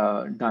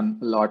done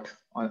a lot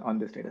on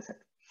this data set.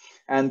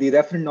 And the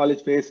referent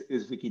knowledge base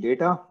is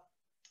Wikidata.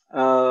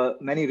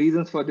 Many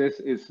reasons for this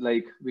is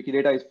like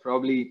Wikidata is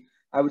probably,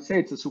 I would say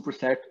it's a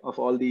superset of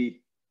all the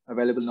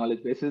available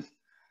knowledge bases.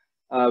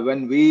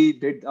 When we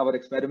did our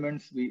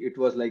experiments, it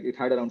was like it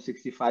had around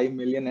 65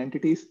 million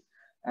entities.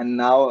 And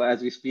now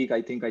as we speak,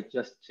 I think I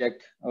just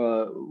checked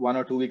 1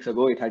 or 2 weeks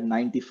ago, it had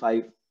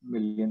 95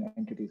 million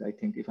entities, I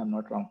think, if I'm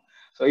not wrong.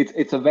 So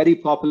it's a very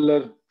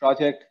popular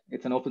project.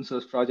 It's an open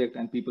source project,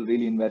 and people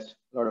really invest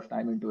a lot of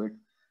time into it.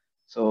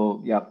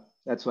 So yeah,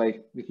 that's why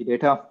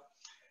Wikidata.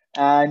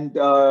 And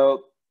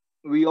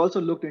we also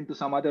looked into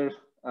some other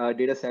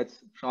data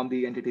sets from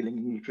the entity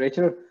linking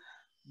literature.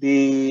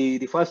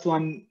 The first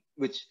one,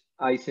 which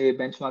I say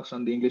benchmarks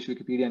on the English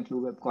Wikipedia and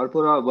ClueWeb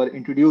Corpora, were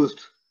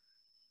introduced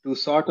to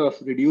sort of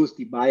reduce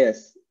the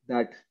bias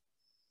that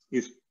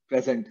is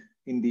present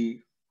in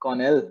the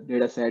CONL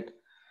data set,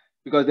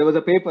 because there was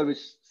a paper which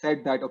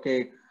said that,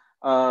 okay,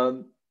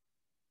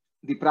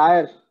 the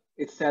prior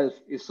itself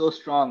is so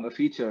strong a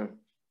feature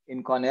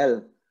in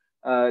CONL,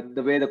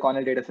 the way the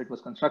CONL dataset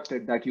was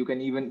constructed, that you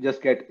can even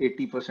just get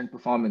 80%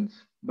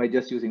 performance by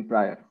just using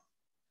prior.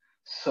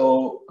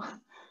 So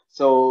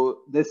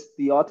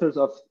the authors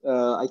of,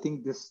 I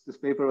think this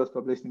paper was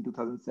published in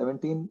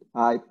 2017.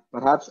 I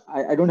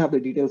don't have the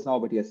details now,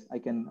 but yes, I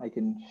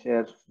can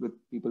share with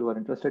people who are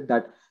interested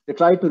that they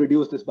tried to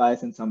reduce this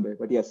bias in some way.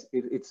 But yes,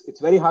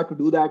 it's very hard to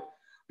do that,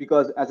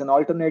 because as an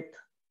alternate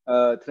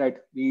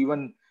threat, we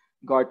even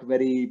got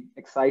very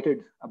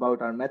excited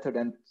about our method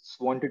and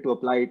wanted to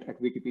apply it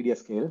at Wikipedia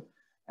scale.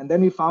 And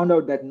then we found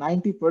out that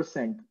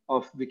 90%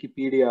 of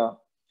Wikipedia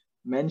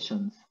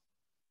mentions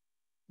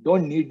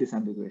don't need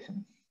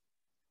disambiguation.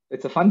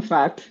 It's a fun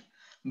fact,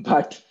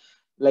 but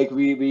like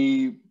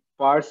we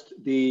parsed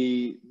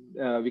the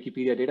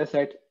Wikipedia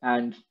dataset,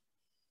 and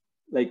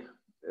like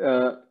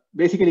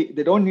basically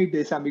they don't need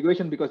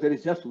disambiguation because there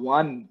is just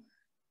one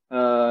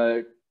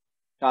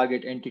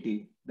target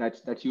entity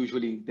that's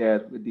usually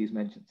there with these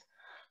mentions.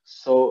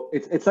 So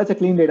it's such a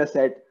clean data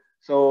set.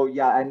 So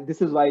yeah, and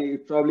this is why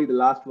it's probably the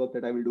last work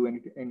that I will do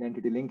in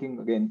entity linking.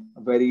 Again,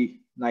 a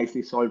very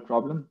nicely solved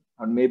problem,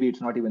 or maybe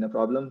it's not even a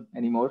problem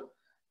anymore,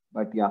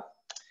 but yeah.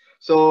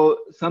 So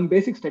some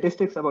basic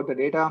statistics about the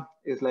data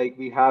is like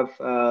we have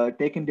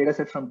taken data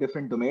sets from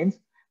different domains.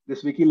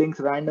 This WikiLinks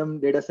random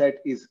data set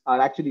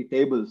are actually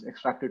tables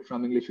extracted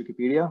from English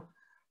Wikipedia.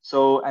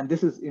 So, and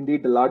this is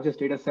indeed the largest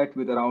data set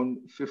with around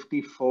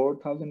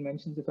 54,000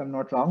 mentions, if I'm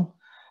not wrong.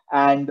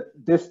 And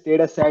this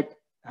data set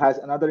has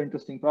another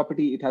interesting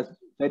property. It has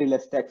very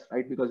less text,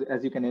 right? Because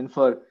as you can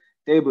infer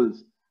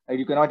tables,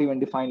 you cannot even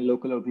define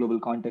local or global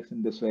context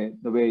in this way,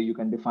 the way you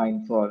can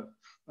define for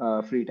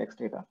free text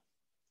data,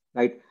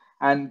 right?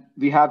 And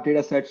we have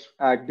data sets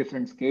at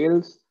different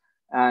scales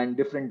and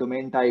different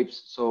domain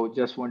types. So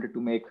just wanted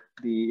to make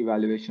the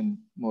evaluation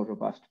more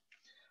robust.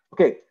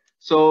 Okay,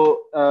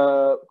 so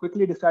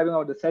quickly describing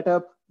out the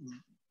setup,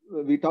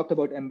 we talked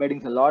about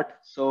embeddings a lot.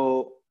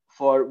 So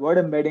for word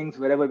embeddings,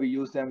 wherever we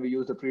use them, we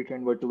use the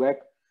pre-trained word2vec.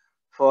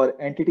 For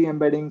entity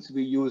embeddings,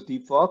 we use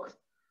deepfalk.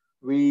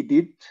 We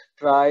did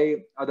try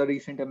other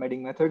recent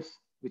embedding methods,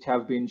 which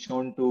have been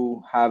shown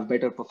to have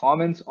better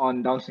performance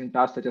on downstream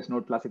tasks such as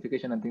node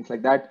classification and things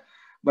like that.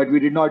 But we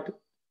did not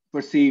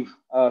perceive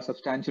a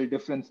substantial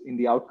difference in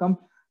the outcome.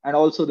 And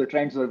also the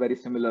trends were very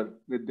similar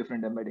with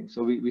different embeddings.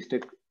 So we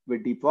stick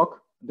with deepfalk,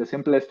 the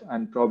simplest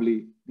and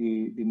probably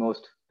the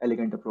most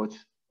elegant approach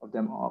of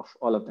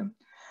all of them.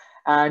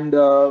 And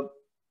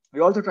We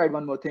also tried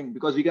one more thing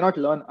because we cannot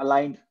learn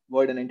aligned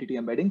word and entity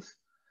embeddings.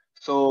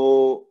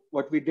 So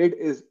what we did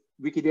is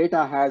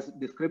Wikidata has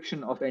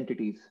description of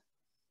entities,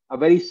 a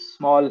very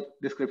small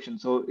description.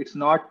 So it's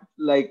not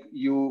like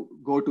you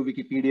go to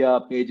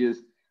Wikipedia pages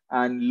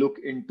and look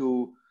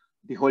into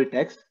the whole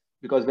text,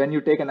 because when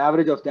you take an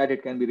average of that,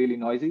 it can be really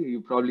noisy.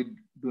 You probably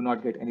do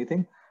not get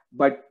anything.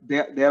 But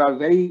there are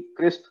very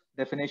crisp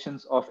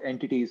definitions of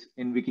entities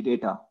in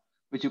Wikidata,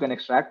 which you can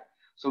extract.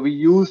 So we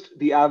used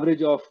the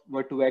average of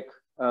word-to-vec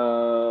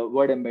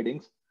word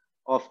embeddings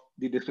of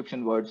the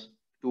description words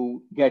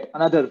to get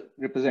another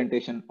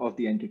representation of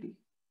the entity,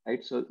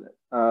 right? So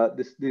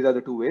these are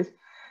the two ways.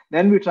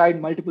 Then we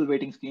tried multiple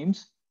weighting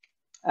schemes,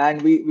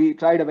 and we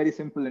tried a very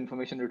simple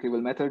information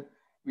retrieval method.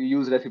 We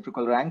use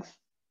reciprocal ranks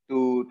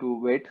to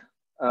weight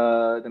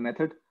the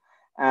method.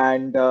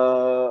 And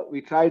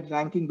we tried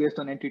ranking based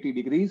on entity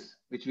degrees,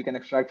 which we can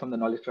extract from the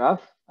knowledge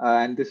graph.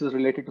 And this is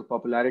related to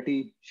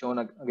popularity, shown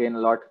again a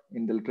lot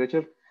in the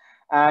literature.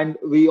 And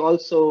we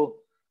also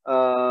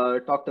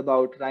talked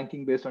about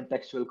ranking based on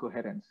textual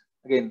coherence,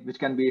 again, which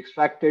can be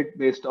extracted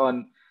based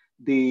on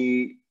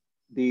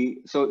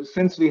so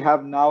since we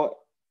have now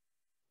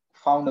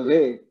found a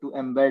way to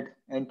embed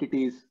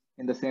entities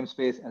in the same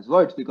space as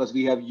words, because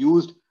we have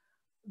used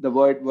the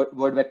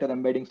word vector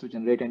embeddings to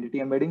generate entity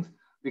embeddings,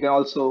 we can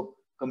also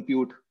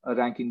compute a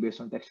ranking based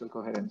on textual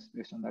coherence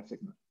based on that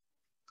signal.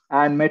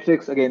 And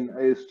metrics, again,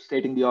 is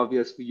stating the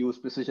obvious. We use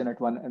precision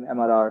at one and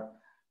MRR,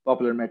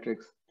 popular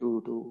metrics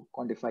to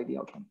quantify the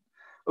outcome.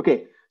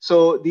 Okay,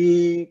 so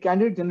the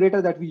candidate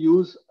generator that we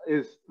use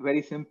is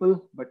very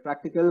simple but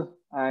practical,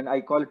 and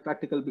I call it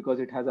practical because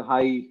it has a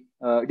high,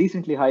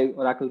 decently high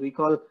Oracle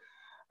recall.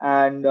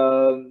 And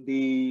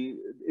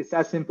it's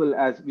as simple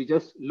as we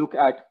just look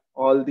at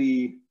all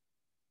the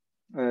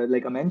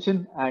like a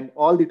mention, and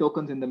all the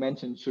tokens in the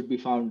mention should be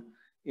found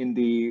in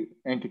the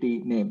entity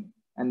name,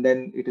 and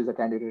then it is a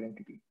candidate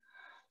entity.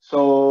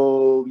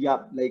 So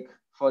yeah, like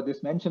for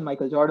this mention,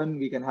 Michael Jordan,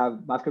 we can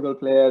have basketball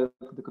player,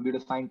 the computer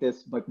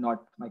scientist, but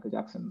not Michael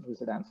Jackson is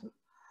the answer,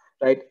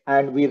 right?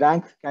 And we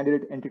rank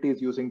candidate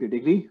entities using the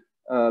degree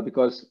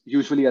because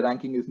usually a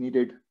ranking is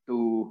needed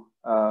to,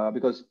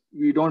 because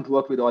we don't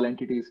work with all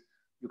entities.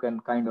 You can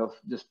kind of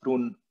just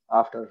prune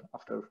after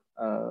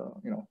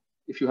you know,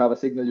 if you have a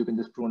signal, you can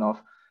just prune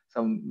off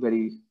some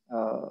very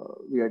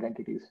weird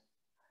entities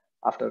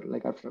after a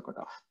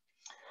cutoff.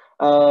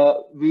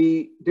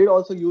 We did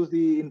also use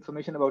the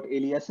information about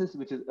aliases,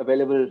 which is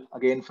available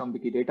again from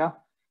Wikidata,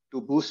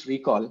 to boost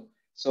recall.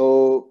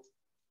 So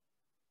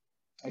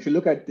if you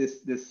look at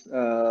this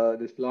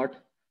plot,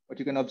 what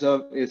you can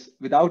observe is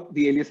without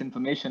the alias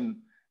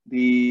information,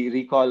 the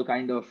recall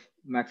kind of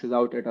maxes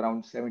out at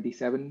around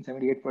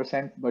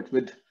 78%, but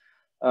with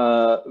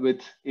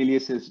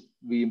aliases,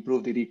 we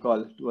improve the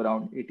recall to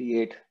around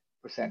 88%.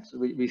 So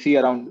we see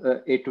around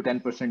 8 to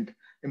 10%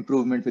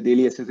 improvement with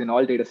aliases in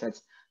all data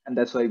sets. And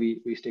that's why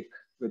we stick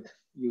with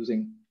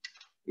using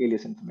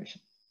alias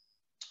information.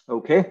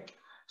 Okay,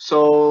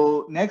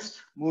 so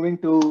next, moving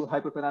to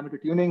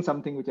hyperparameter tuning,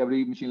 something which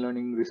every machine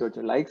learning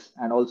researcher likes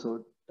and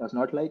also does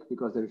not like,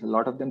 because there is a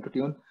lot of them to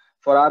tune.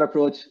 For our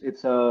approach,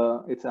 it's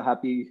a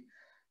happy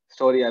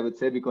story, I would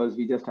say, because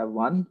we just have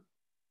one.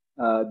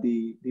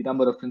 The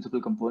number of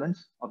principal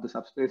components of the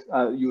subspace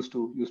used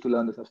to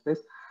learn the subspace,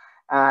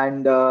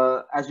 and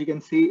as you can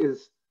see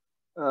is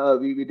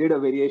we did a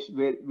variation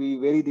where we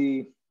vary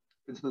the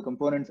principal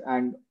components,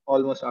 and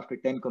almost after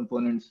 10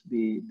 components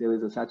there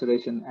is a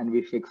saturation, and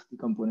we fix the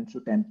components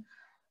to 10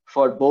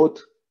 for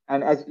both.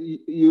 And as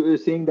you are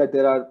seeing that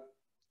there are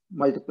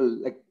multiple,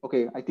 like,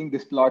 okay, I think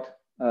this plot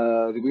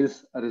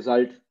reveals a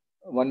result,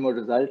 one more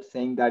result,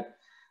 saying that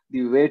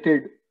the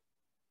weighted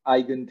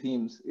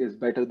Eigenthemes is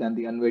better than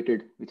the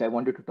unweighted, which I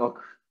wanted to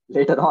talk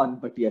later on.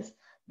 But yes,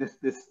 this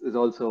is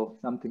also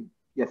something.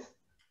 Yes.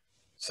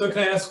 So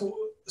can I ask?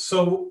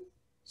 So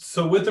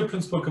with the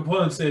principal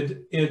components,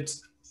 it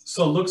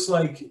looks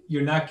like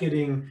you're not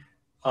getting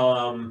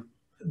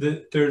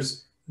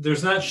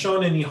there's not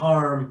shown any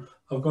harm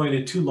of going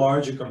to too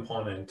large a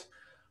component.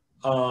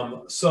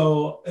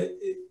 So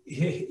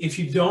if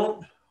you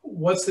don't,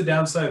 what's the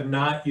downside of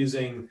not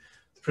using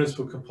the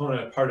principal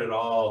component part at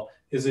all?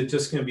 Is it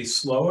just going to be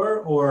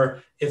slower?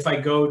 Or if I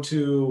go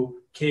to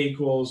k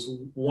equals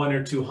 1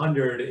 or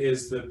 200,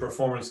 is the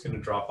performance going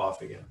to drop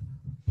off again?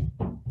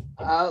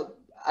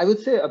 I would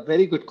say a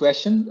very good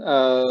question.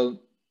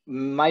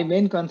 My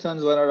main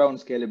concerns were around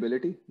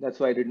scalability. That's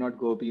why I did not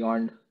go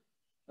beyond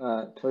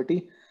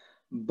 30.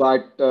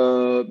 But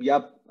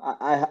yeah,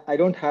 I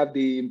don't have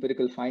the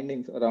empirical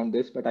findings around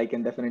this, but I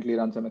can definitely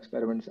run some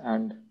experiments,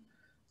 and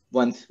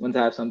once I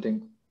have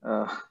something.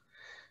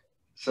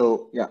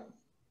 So yeah.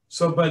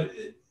 So, but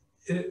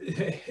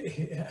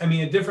I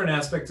mean, a different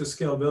aspect of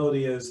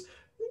scalability is,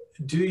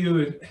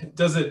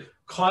 does it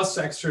cost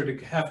extra to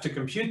have to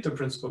compute the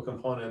principal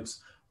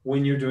components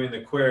when you're doing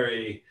the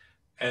query?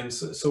 And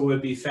so it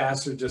would be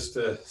faster just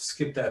to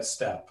skip that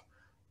step.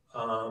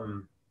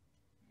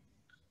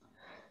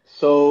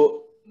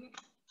 So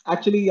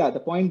actually, yeah, the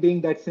point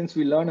being that since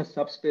we learn a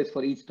subspace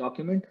for each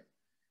document,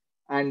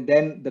 and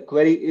then the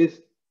query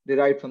is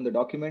derived from the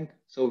document.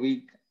 So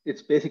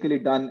it's basically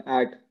done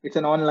it's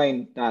an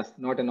online task,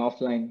 not an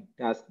offline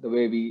task, the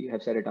way we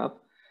have set it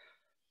up.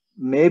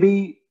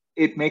 Maybe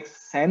it makes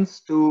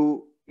sense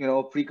to,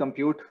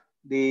 pre-compute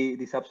the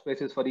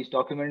subspaces for each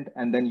document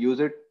and then use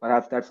it.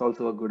 Perhaps that's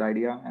also a good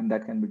idea, and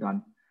that can be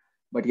done.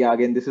 But yeah,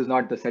 again, this is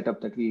not the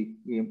setup that we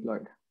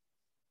employed.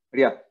 But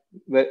yeah,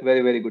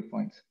 very, very good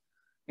points.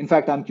 In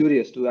fact, I'm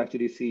curious to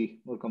actually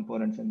see more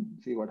components and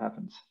see what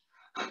happens.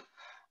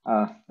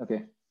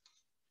 Okay.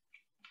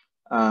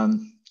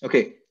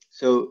 Okay,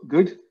 so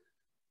good.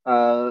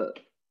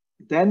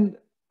 Then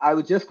I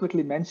would just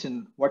quickly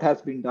mention what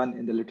has been done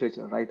in the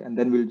literature, right? And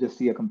then we'll just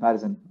see a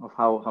comparison of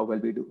how well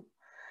we do.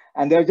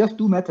 And there are just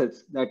two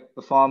methods that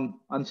perform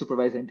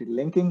unsupervised entity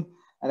linking.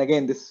 And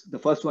again, the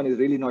first one is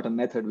really not a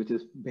method, which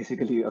is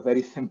basically a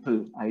very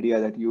simple idea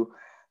that you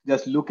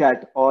just look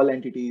at all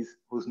entities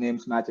whose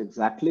names match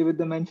exactly with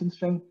the mention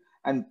string.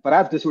 And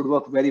perhaps this would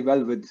work very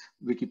well with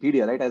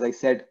Wikipedia, right? As I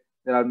said,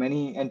 there are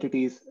many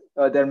entities,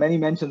 there are many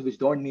mentions which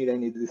don't need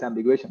any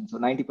disambiguation. So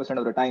 90%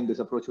 of the time, this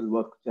approach will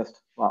work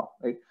just wow,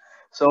 right?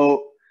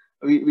 So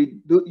we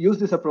do use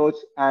this approach,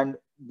 and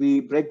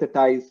we break the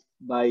ties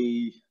by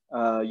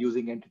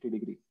using entity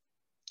degree.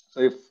 So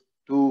if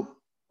two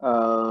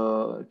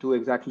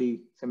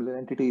exactly similar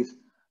entities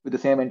with the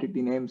same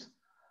entity names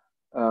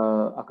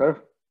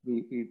occur,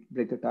 we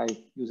break the tie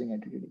using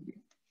entity degree.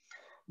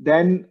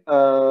 Then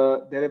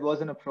there was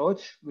an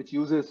approach which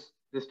uses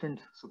distant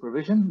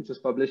supervision, which was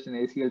published in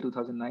ACL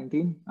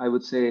 2019. I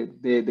would say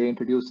they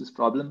introduced this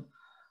problem.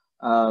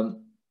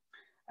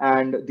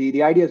 And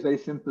the idea is very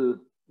simple.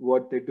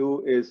 What they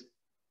do is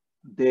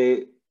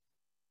they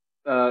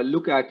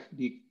look at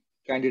the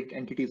candidate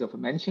entities of a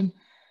mention,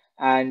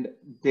 and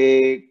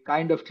they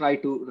kind of try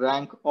to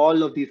rank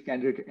all of these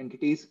candidate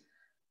entities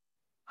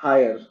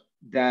higher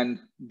than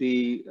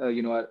the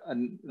a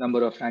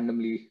number of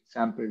randomly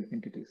sampled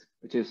entities,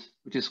 which is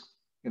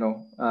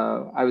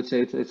I would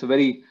say it's a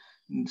very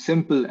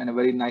simple and a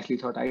very nicely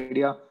thought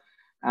idea,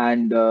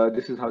 and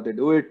this is how they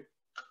do it.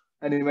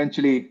 And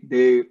eventually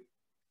they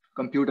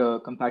compute a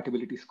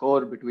compatibility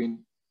score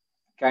between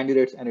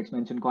candidates and its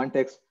mentioned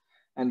context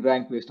and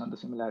rank based on the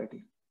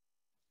similarity.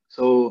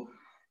 So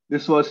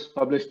this was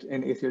published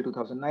in ACL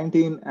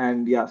 2019,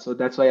 and yeah, so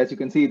that's why, as you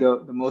can see,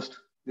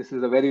 this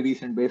is a very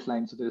recent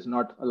baseline, so there's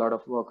not a lot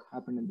of work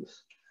happened in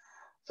this.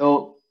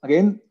 So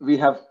again, we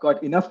have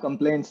got enough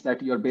complaints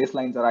that your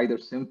baselines are either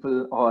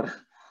simple or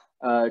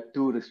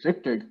too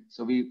restricted.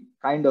 So we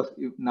kind of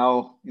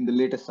now, in the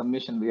latest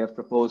submission, we have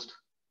proposed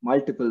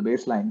multiple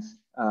baselines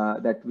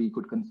that we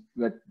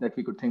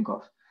could think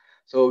of.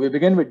 So we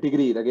begin with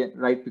degree again,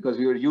 right? Because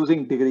we were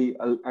using degree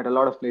at a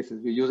lot of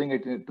places. We're using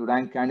it to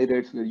rank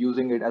candidates. We're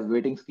using it as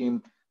weighting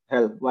scheme.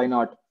 Hell, why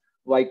not?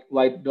 Why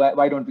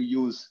don't we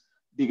use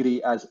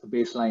degree as a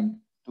baseline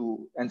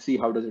and see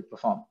how does it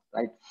perform,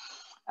 right?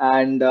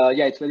 And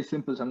yeah, it's very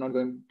simple. So I'm not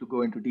going to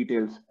go into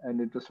details in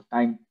the interest of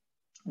time.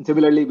 And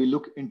similarly, we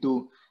look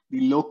into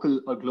the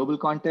local or global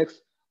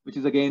context, which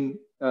is again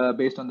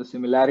based on the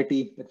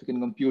similarity that we can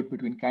compute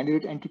between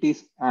candidate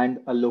entities and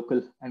a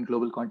local and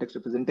global context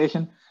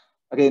representation.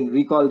 Again,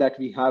 recall that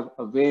we have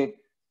a way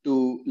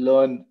to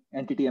learn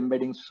entity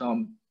embeddings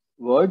from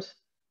words.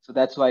 So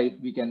that's why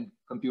we can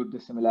compute the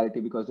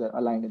similarity, because they're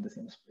aligned in the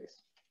same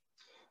space.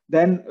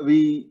 Then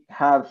we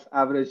have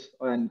average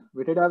and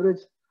weighted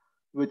average,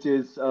 which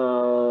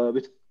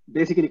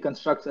basically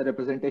constructs a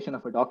representation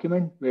of a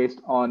document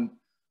based on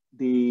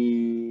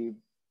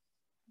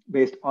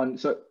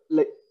so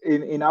like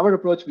in our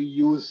approach, we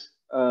use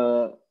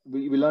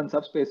we learn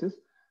subspaces,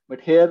 but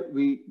here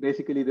we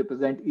basically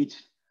represent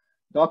each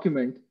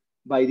document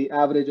by the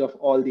average of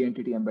all the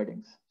entity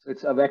embeddings. So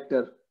it's a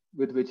vector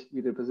with which we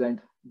represent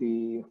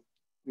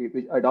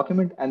a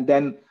document, and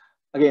then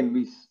again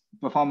we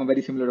perform a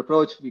very similar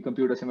approach. We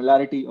compute a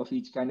similarity of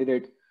each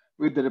candidate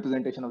with the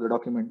representation of the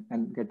document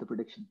and get the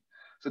prediction.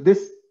 So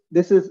this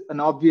is an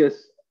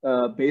obvious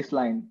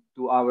baseline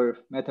to our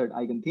method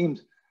Eigenthemes,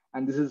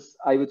 and this is,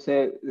 I would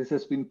say, this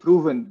has been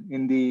proven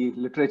in the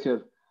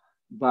literature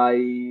by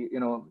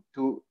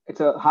it's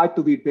a hard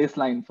to beat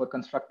baseline for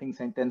constructing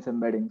sentence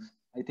embeddings.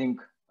 I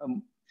think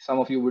some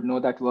of you would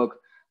know that work.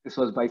 This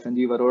was by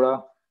Sanjeev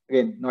Arora,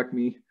 again, not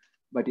me,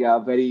 but yeah,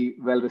 very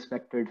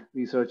well-respected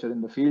researcher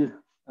in the field,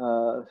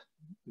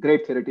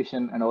 great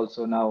theoretician, and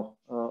also now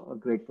a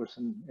great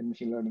person in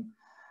machine learning.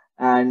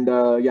 And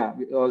yeah,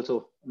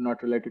 also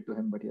not related to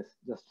him, but yes,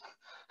 just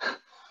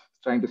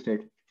trying to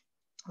state.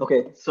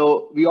 Okay,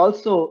 so we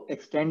also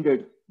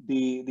extended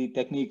the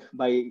technique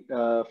by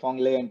Fong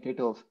Lei and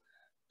Titov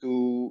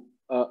to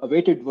a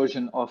weighted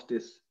version of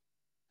this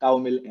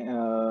Tau-Mill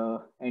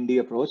ND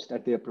approach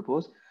that they have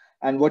proposed.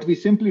 And what we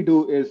simply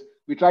do is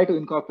we try to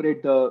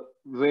incorporate the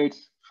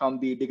weights from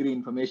the degree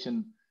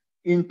information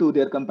into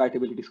their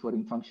compatibility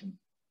scoring function.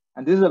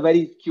 And this is a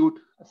very cute,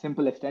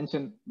 simple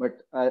extension,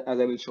 but as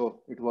I will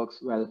show, it works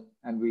well,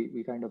 and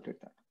we kind of did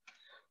that.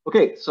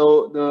 Okay,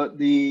 so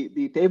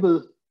the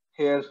table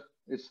here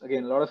is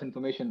again a lot of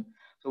information.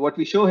 So what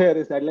we show here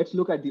is that let's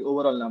look at the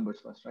overall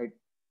numbers first, right?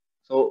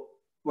 So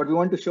what we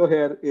want to show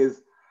here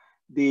is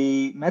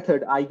the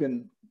method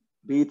eigen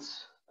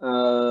beats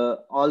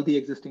all the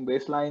existing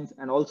baselines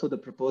and also the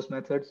proposed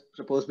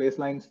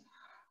baselines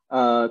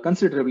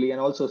considerably and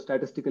also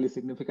statistically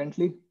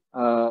significantly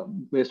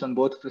based on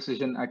both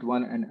precision at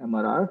 1 and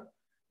MRR,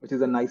 which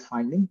is a nice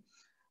finding.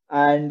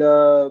 And,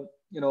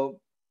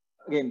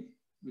 again,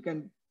 we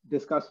can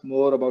discuss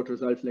more about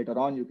results later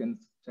on. You can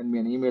send me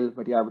an email,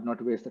 but yeah, I would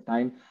not waste the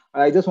time.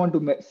 I just want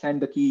to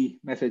send the key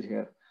message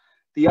here.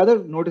 The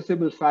other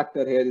noticeable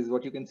factor here is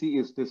what you can see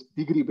is this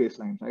degree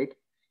baseline, right?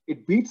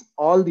 It beats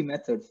all the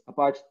methods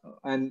apart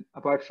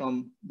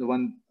from the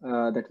one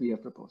that we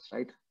have proposed,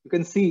 right? You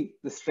can see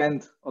the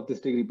strength of this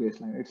degree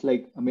baseline. It's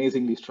like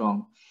amazingly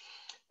strong.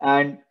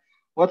 And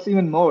what's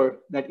even more,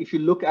 that if you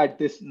look at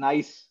this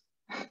nice,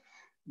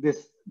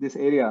 this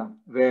area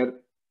where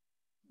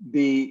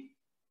the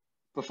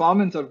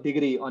performance of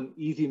degree on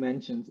easy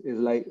mentions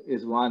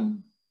is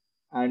 1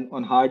 and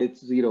on hard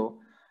it's 0.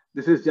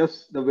 This is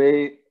just the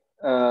way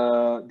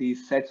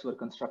these sets were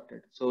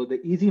constructed. So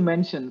the easy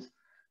mentions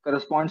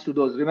corresponds to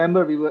those.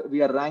 Remember,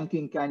 we are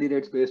ranking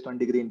candidates based on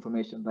degree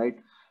information, right?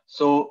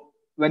 So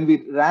when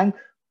we rank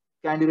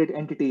candidate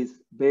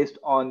entities based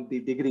on the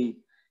degree,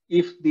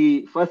 if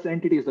the first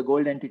entity is the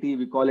gold entity,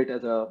 we call it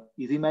as a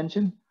easy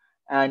mention.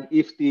 And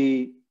if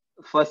the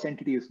first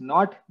entity is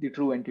not the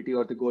true entity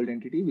or the gold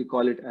entity, we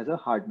call it as a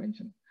hard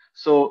mention.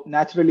 So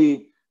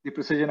naturally, the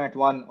precision at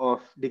 1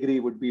 of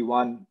degree would be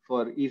 1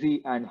 for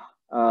easy and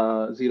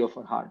 0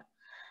 for hard.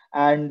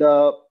 And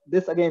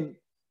this again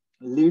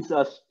leads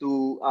us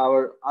to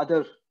our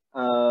other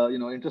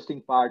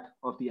interesting part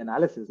of the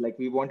analysis. Like,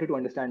 we wanted to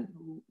understand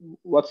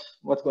what's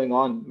going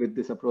on with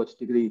this approach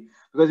degree,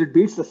 because it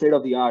beats the state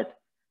of the art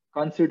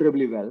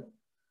considerably well,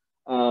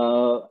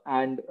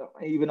 and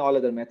even all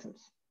other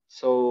methods.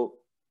 So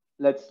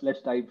let's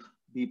dive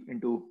deep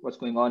into what's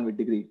going on with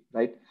degree,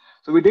 right?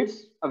 So we did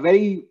a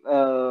very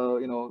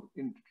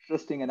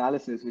interesting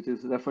analysis, which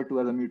is referred to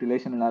as a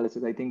mutilation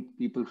analysis. I think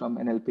people from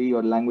NLP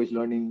or language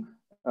learning,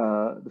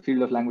 the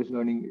field of language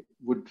learning,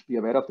 would be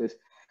aware of this.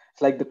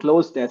 It's like the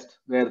close test,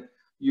 where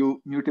you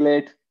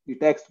mutilate the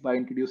text by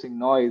introducing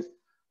noise.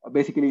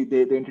 Basically,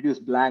 they introduce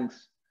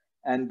blanks,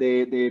 and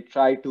they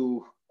try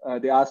to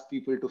they ask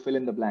people to fill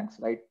in the blanks,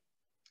 right?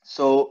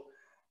 So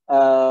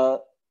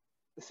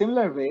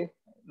similar way,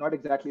 not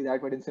exactly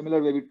that, but in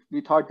similar way, we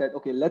thought that,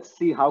 okay, let's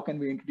see how can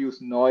we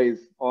introduce noise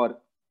or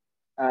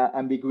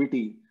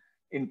ambiguity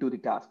into the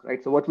task,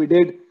 right? So what we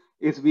did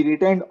is we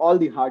retained all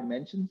the hard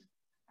mentions,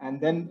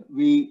 and then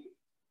we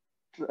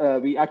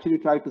actually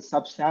tried to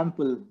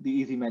subsample the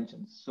easy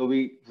mentions. So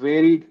we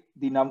varied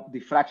the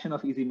fraction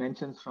of easy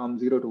mentions from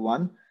 0 to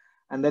 1,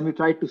 and then we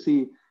tried to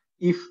see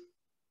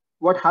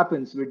what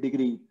happens with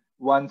degree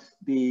once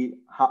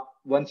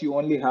you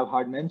only have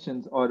hard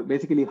mentions, or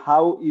basically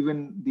how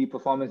even the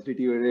performance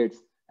deteriorates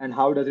and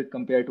how does it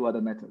compare to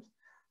other methods.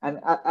 And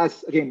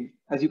as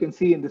you can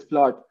see in this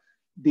plot,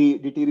 the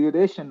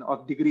deterioration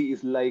of degree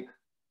is like,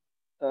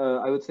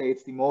 I would say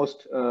it's the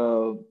most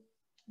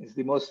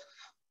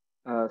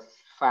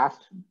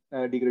fast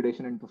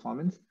degradation in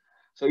performance.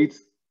 So it's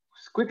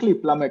quickly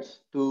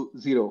plummets to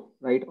 0,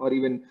 right? Or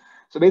even,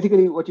 so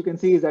basically what you can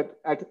see is that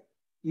at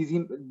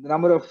the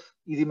number of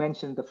easy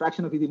mentions, the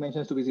fraction of easy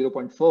mentions to be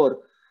 0.4,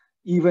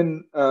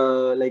 even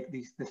like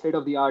the state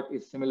of the art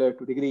is similar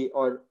to degree,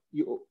 or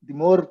the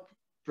more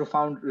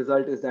profound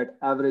result is that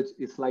average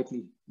is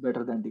slightly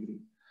better than degree.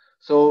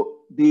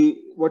 So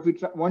what we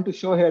want to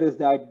show here is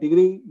that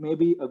degree may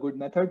be a good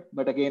method,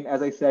 but again,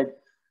 as I said,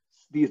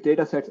 these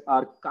data sets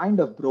are kind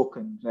of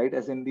broken, right?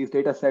 As in, these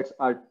data sets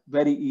are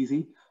very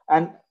easy.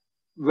 And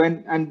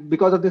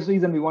because of this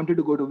reason, we wanted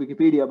to go to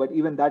Wikipedia, but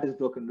even that is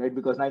broken, right?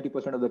 Because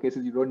 90% of the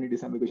cases, you don't need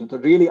disambiguation. So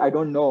really, I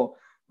don't know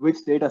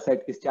which data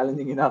set is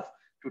challenging enough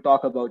to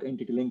talk about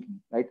entity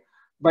linking, right?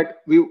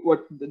 But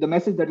the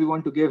message that we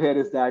want to give here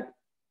is that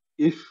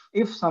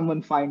if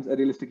someone finds a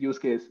realistic use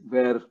case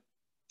where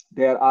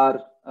there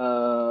are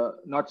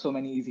not so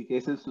many easy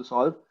cases to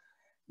solve,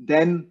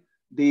 then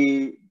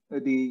the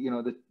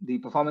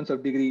performance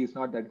of degree is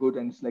not that good,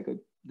 and it's like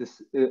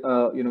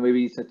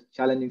maybe such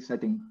challenging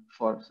setting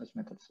for such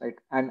methods, right?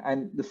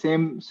 And the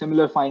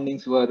similar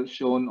findings were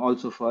shown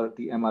also for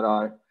the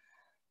MRR.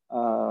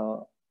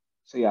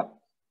 So yeah,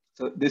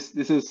 so this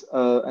is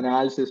an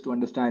analysis to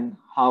understand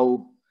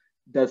how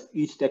does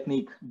each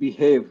technique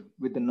behave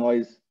with the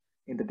noise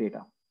in the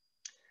data.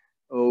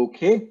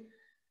 Okay.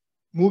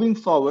 Moving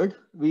forward,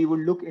 we will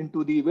look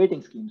into the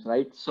weighting schemes,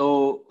 right?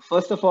 So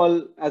first of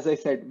all, as I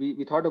said,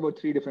 we thought about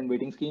 3 different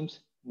weighting schemes.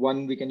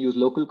 One, we can use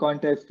local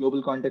context,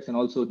 global context, and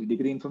also the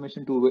degree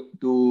information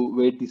to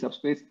weight the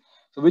subspace.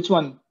 So which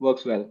one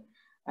works well?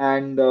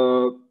 And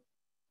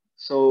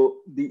so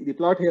the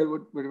plot here,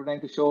 what we're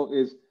trying to show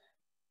is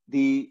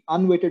the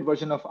unweighted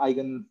version of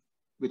eigen,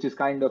 which is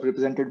kind of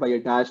represented by a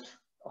dashed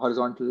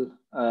horizontal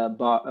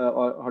bar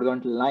or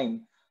horizontal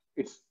line.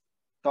 It's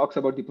talks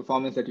about the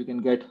performance that you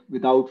can get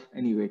without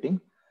any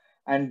weighting.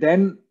 And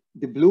then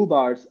the blue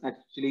bars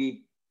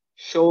actually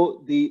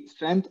show the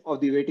strength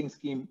of the weighting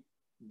scheme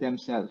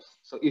themselves.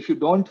 So if you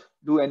don't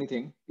do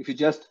anything, if you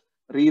just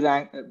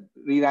re-rank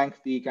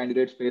the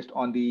candidates based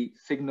on the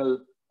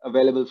signal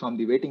available from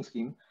the weighting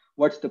scheme,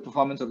 what's the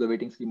performance of the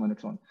weighting scheme on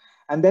its own?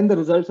 And then the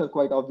results are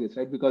quite obvious,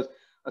 right? Because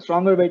a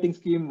stronger weighting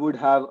scheme would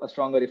have a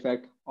stronger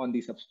effect on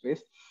the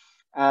subspace.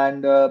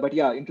 And but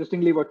yeah,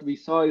 interestingly, what we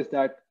saw is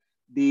that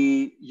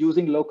the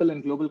using local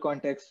and global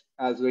context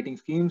as weighting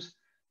schemes,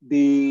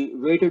 the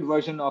weighted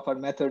version of our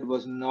method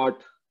was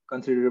not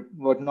considered,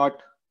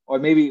 or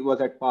maybe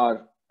was at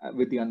par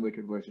with the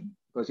unweighted version,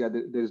 because yeah,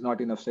 there is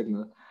not enough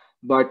signal.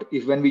 But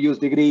if when we use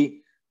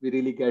degree, we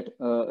really get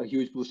a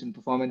huge boost in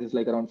performance. It's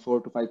like around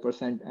 4 to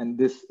 5%, and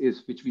this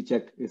is which we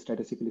checked is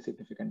statistically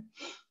significant.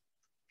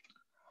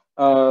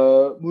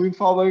 Moving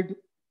forward,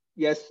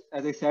 yes,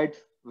 as I said,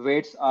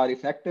 weights are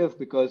effective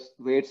because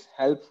weights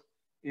help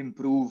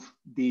improve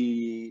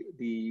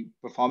the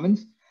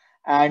performance.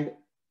 And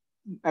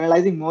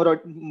analyzing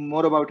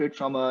more about it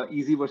from a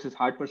easy versus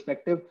hard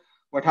perspective,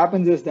 what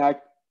happens is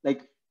that,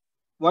 like,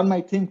 one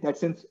might think that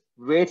since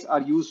weights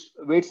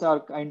are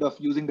kind of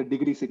using the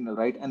degree signal,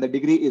 right? And the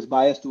degree is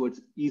biased towards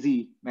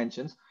easy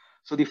mentions.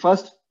 So the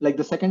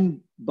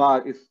second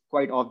bar is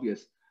quite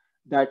obvious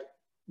that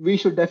we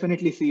should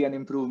definitely see an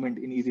improvement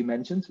in easy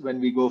mentions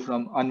when we go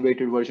from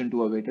unweighted version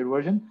to a weighted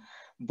version.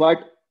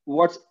 But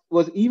what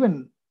was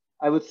even,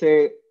 I would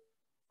say,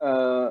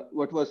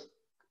 what was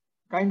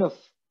kind of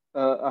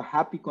a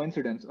happy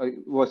coincidence,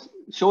 or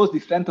shows the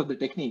strength of the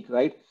technique,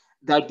 right?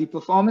 That the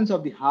performance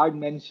of the hard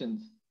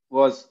mentions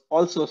was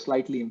also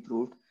slightly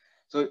improved.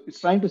 So it's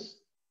trying to,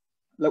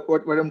 like,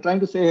 what I'm trying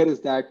to say here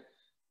is that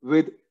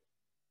with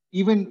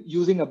even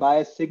using a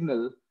bias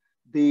signal,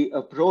 the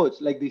approach,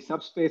 like the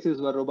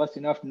subspaces, were robust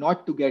enough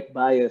not to get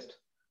biased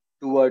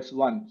towards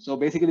one. So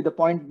basically the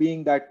point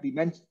being that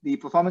the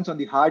performance on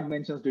the hard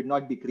mentions did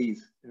not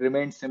decrease, it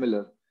remained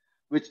similar,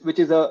 which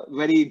is a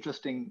very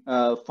interesting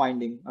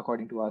finding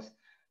according to us,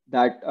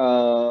 that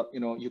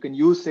you can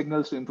use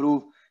signals to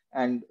improve,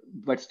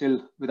 but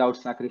still without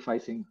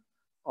sacrificing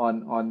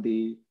on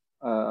the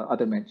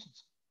other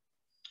mentions.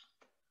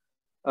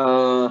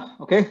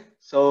 Okay,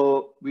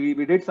 so we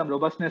did some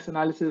robustness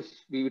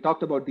analysis. We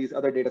talked about these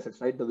other data sets,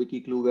 right? The wiki,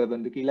 clue, web,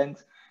 and wiki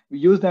lengths. We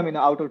use them in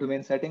out of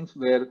domain settings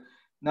where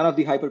none of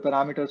the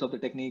hyperparameters of the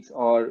techniques,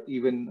 or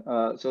even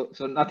so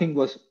nothing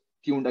was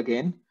tuned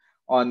again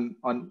on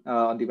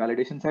the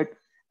validation set,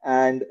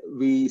 and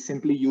we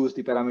simply use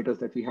the parameters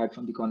that we had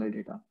from the Cornell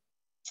data.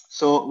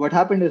 So what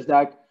happened is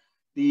that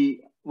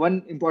the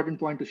one important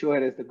point to show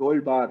here is the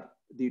gold bar,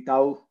 the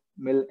tau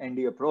mil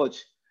ND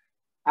approach,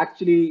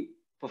 actually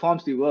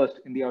performs the worst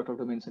in the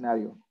out-of-domain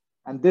scenario.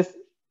 And this,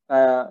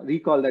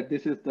 recall that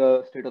this is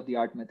the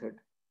state-of-the-art method,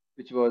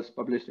 which was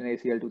published in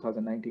ACL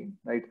 2019,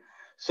 right?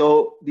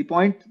 So the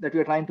point that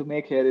we're trying to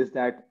make here is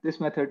that this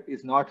method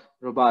is not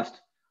robust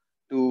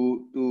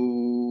to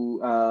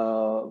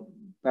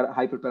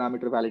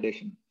hyperparameter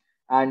validation.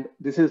 And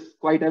this is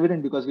quite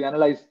evident because we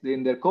analyzed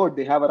in their code,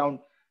 they have around,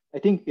 I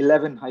think,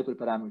 11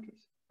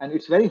 hyperparameters. And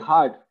it's very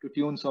hard to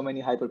tune so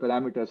many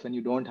hyperparameters when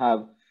you don't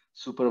have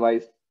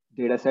supervised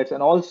data sets.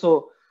 And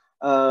also,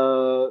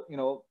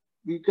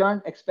 we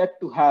can't expect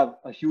to have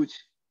a huge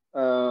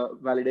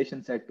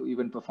validation set to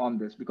even perform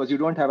this because you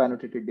don't have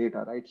annotated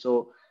data, right?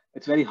 So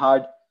it's very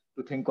hard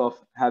to think of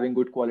having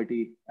good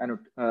quality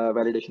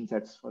validation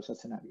sets for such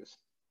scenarios.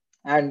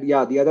 And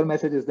yeah, the other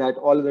message is that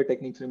all other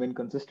techniques remain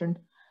consistent.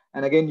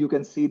 And again, you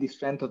can see the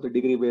strength of the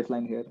degree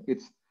baseline here.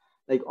 It's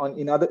like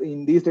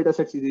in these data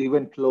sets is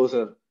even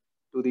closer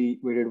to the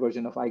weighted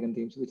version of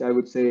Eigenthemes, which I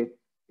would say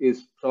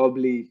is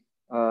probably,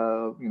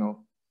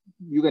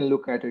 you can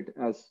look at it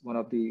as one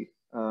of the,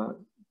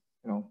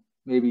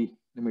 maybe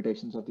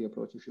limitations of the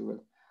approach, if you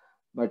will.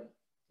 But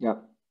yeah,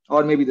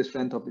 or maybe the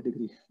strength of the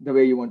degree, the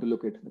way you want to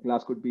look at it. The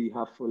glass could be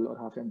half full or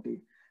half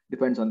empty,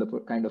 depends on the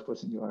kind of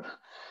person you are.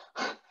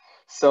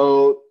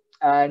 So,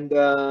 and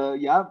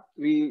yeah,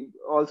 we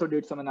also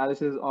did some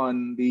analysis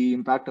on the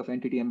impact of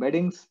entity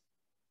embeddings.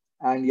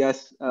 And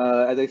yes,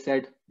 as I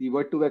said, the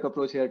word-to-vec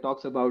approach here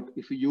talks about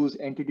if you use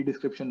entity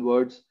description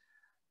words,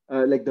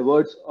 like the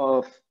words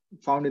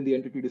found in the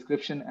entity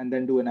description, and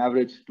then do an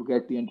average to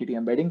get the entity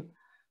embedding,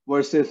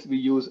 versus we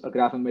use a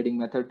graph embedding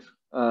method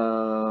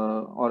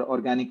or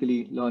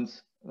organically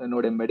learns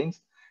node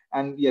embeddings.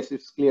 And yes,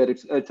 it's clear.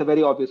 It's a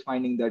very obvious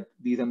finding that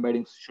these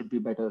embeddings should be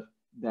better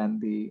than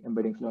the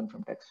embeddings learned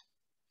from text.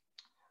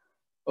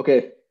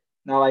 Okay,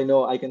 now I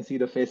know I can see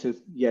the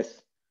faces.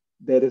 Yes,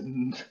 there is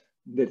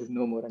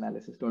no more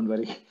analysis. Don't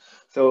worry.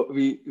 So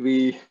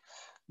we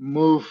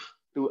move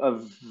to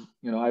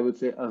I would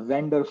say a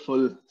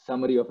vendor-full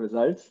summary of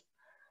results.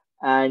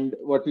 And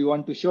what we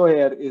want to show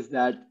here is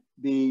that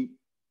there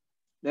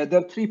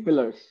are 3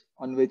 pillars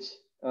on which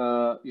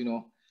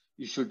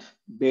you should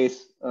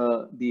base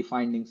the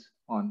findings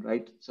on,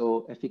 right?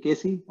 So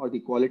efficacy or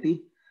the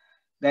quality,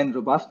 then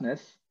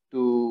robustness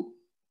to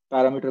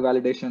parameter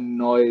validation,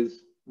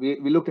 noise. We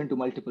looked into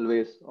multiple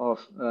ways of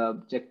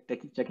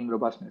checking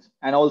robustness,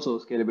 and also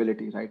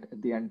scalability, right?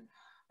 At the end,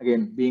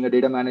 again, being a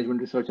data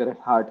management researcher at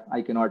heart,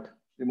 I cannot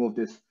remove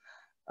this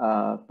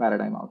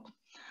paradigm out.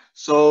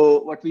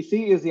 So what we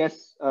see is,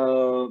 yes,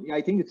 yeah,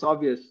 I think it's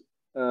obvious.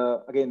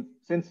 Again,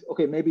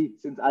 maybe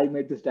since I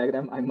made this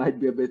diagram, I might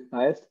be a bit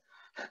biased.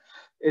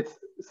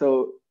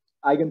 So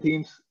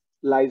Eigenthemes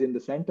lies in the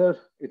center.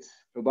 It's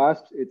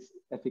robust, it's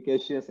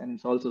efficacious, and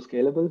it's also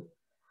scalable.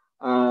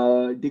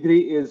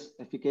 Degree is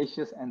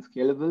efficacious and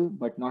scalable,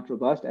 but not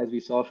robust, as we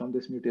saw from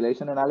this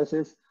mutilation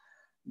analysis.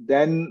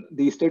 Then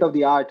the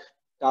state-of-the-art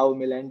tau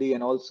Milendi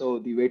and also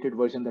the weighted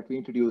version that we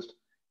introduced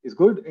is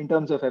good in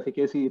terms of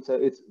efficacy.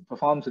 It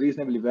performs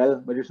reasonably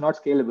well, but it's not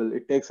scalable.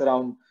 It takes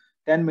around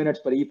 10 minutes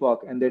per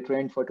epoch, and they're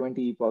trained for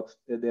 20 epochs,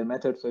 their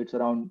method. So it's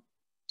around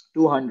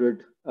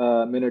 200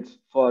 minutes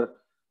for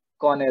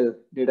Cornell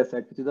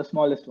dataset, which is the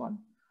smallest one.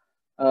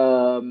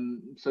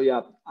 So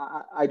yeah,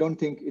 I don't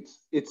think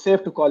it's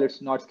safe to call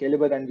it's not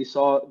scalable, and we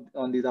saw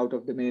on these out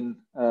of domain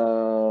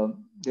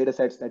data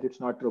sets that it's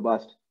not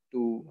robust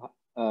to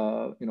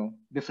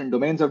different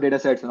domains of data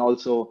sets, and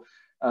also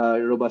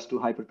robust to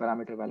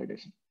hyperparameter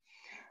validation.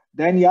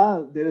 Then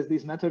yeah, there is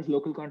these methods,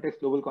 local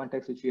context, global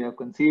context, which we have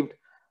conceived.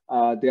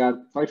 They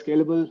are quite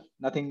scalable,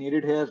 nothing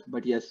needed here,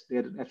 but yes,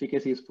 their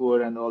efficacy is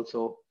poor, and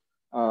also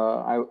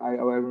I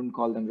wouldn't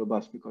call them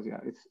robust, because yeah,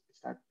 it's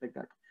like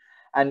that.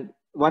 And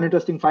one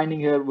interesting finding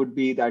here would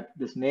be that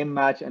this name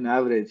match and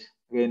average,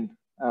 again,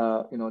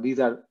 these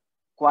are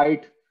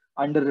quite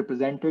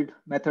underrepresented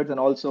methods and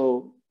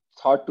also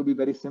thought to be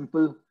very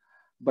simple.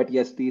 But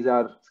yes, these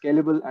are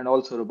scalable and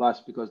also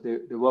robust, because they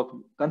work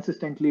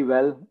consistently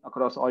well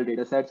across all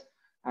data sets,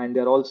 and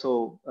they're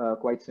also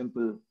quite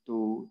simple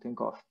to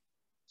think of.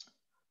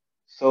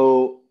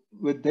 So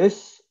with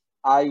this,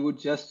 I would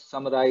just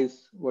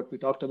summarize what we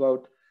talked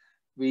about.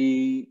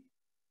 So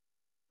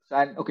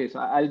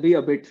I'll be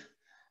a bit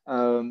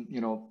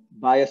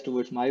biased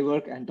towards my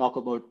work and talk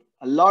about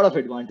a lot of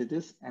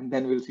advantages, and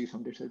then we'll see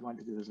some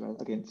disadvantages as well.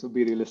 Again, so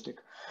be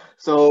realistic.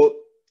 So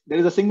there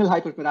is a single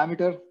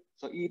hyperparameter.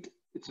 So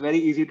it's very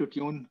easy to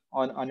tune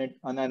on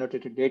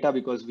unannotated data,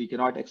 because we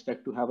cannot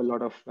expect to have a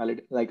lot of a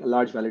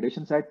large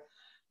validation set.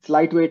 It's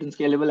lightweight and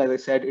scalable. As I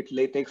said, it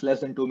takes less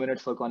than 2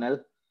 minutes for Cornell.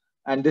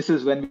 And this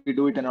is when we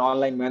do it in an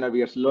online manner,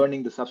 we are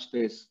learning the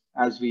subspace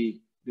as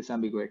we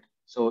disambiguate.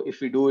 So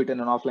if we do it in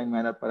an offline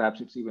manner,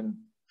 perhaps it's even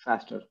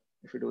faster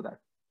if we do that.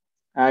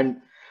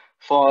 And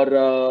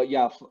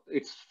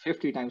it's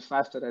 50 times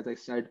faster, as I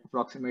said,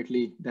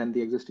 approximately, than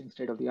the existing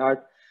state of the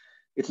art.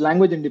 It's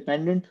language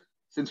independent.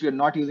 Since we are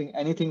not using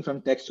anything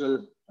from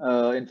textual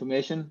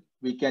information,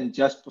 we can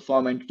just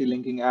perform entity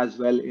linking as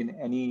well in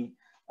any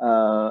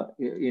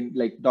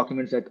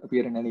documents that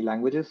appear in any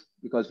languages,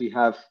 because we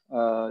have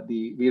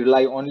we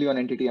rely only on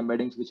entity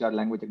embeddings, which are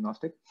language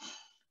agnostic.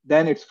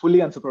 Then it's fully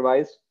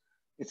unsupervised.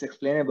 It's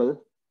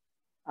explainable.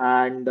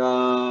 And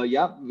we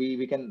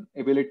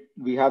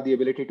have the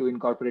ability to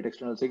incorporate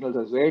external signals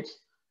as weights,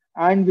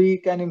 and we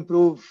can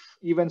improve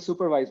even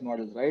supervised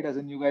models, right? As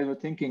in, you guys were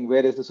thinking,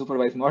 where is the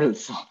supervised model?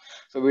 So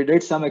we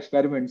did some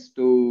experiments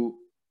to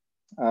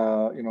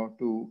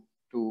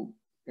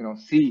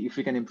see if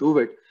we can improve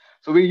it.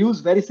 So we use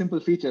very simple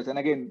features, and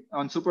again,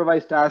 on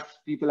supervised tasks,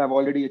 people have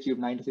already achieved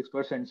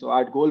 96%. So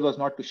our goal was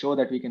not to show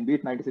that we can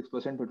beat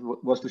 96%, but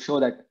was to show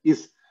that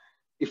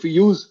if we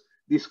use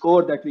the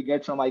score that we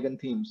get from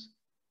Eigenthemes,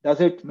 does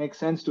it make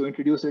sense to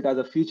introduce it as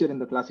a feature in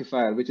the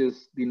classifier, which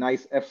is the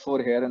nice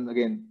F4 here? And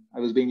again, I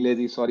was being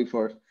lazy, sorry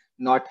for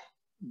not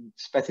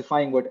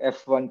specifying what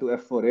F1 to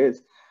F4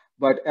 is.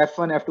 But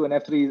F1, F2, and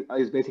F3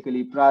 is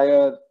basically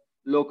prior,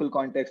 local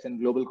context, and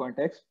global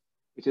context,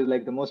 which is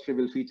like the most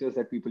trivial features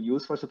that people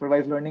use for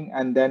supervised learning.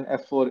 And then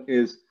F4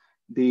 is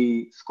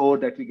the score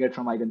that we get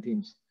from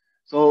Eigenthemes.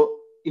 So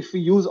if we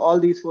use all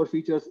these 4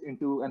 features and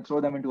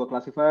throw them into a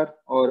classifier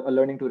or a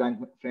learning to rank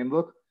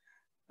framework,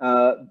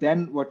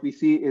 then what we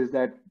see is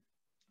that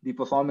the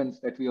performance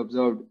that we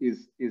observed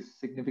is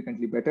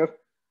significantly better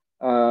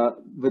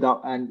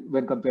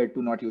when compared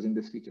to not using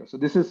this feature. So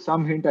this is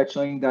some hint at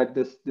showing that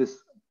this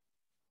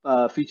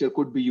feature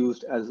could be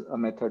used as a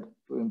method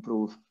to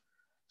improve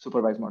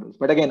supervised models.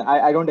 But again,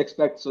 I don't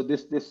expect, so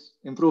this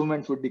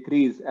improvement would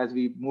decrease as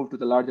we move to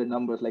the larger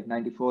numbers like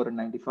 94 and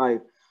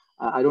 95.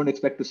 I don't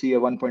expect to see a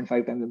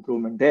 1.5 times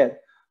improvement there,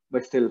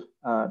 but still,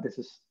 this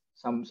is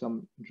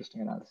some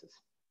interesting analysis.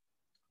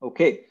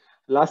 Okay,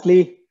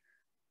 lastly,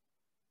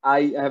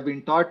 I have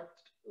been taught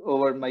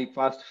over my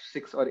past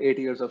 6 or 8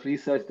 years of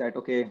research that,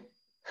 okay,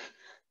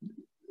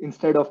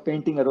 instead of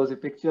painting a rosy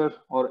picture,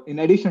 or in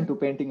addition to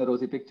painting a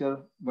rosy picture,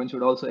 one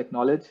should also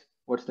acknowledge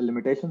what's the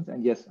limitations.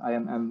 And yes,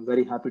 I'm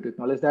very happy to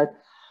acknowledge that.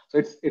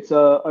 So it's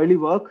early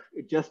work.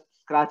 It just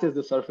scratches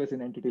the surface in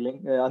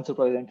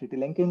unsupervised entity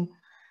linking.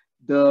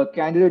 The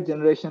candidate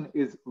generation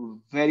is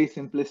very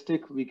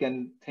simplistic. We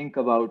can think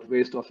about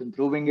ways of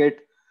improving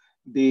it.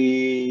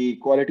 The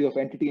quality of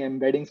entity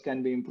embeddings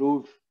can be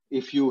improved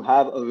if you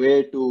have a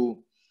way to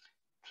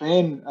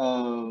train,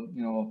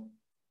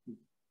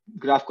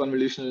 graph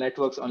convolutional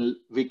networks on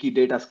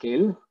Wikidata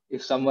scale.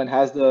 If someone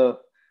has the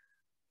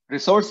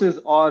resources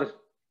or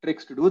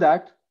tricks to do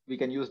that, we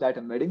can use that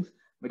embeddings.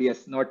 But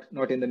yes, not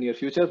in the near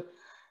future.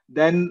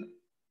 Then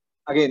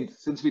again,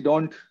 since we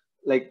don't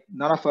like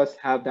none of us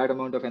have that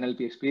amount of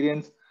NLP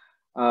experience.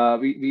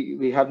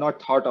 We have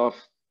not thought of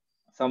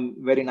some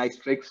very nice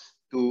tricks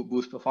to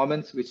boost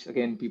performance, which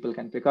again people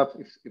can pick up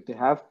if they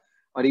have,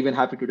 or even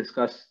happy to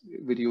discuss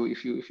with you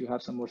if you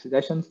have some more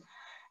suggestions.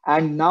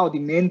 And now the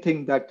main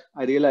thing that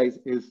I realize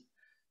is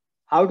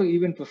how to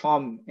even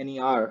perform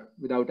NER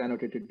without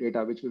annotated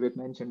data, which Vivek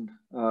mentioned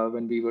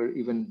when we were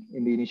even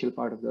in the initial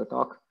part of the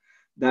talk,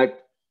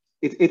 that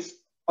it's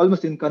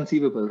almost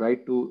inconceivable,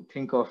 right? To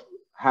think of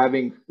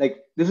having,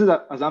 like, this is an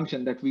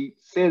assumption that we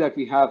say that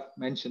we have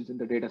mentions in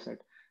the data set,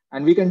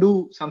 and we can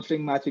do some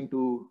string matching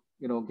to,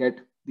 get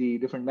the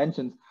different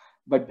mentions,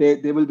 but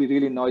they will be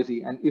really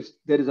noisy. And if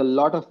there is a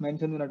lot of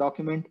mentions in a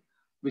document,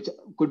 which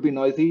could be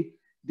noisy,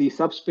 the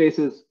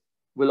subspaces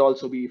will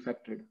also be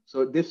affected.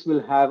 So this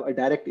will have a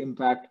direct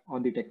impact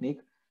on the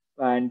technique.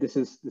 And this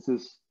is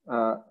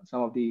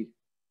some of the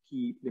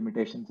key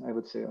limitations, I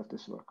would say, of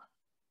this work.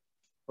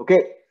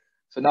 Okay,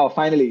 so now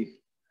finally,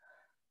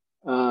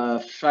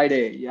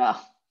 Friday, yeah.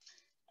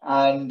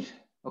 And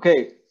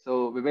okay,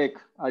 so Vivek,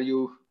 are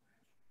you,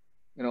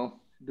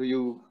 do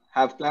you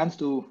have plans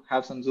to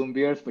have some Zoom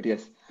beers? But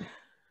yes.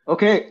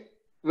 Okay,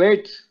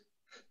 wait.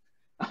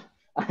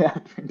 I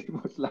have 20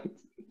 more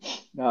slides.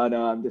 No,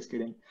 I'm just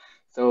kidding.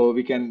 So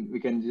we can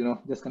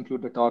just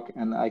conclude the talk,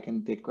 and I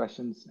can take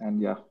questions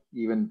and yeah,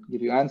 even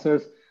give you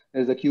answers.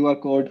 There's a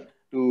QR code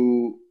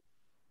to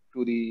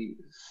the,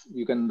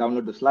 you can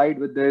download the slide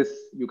with this.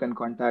 You can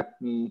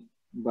contact me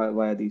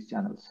via these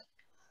channels.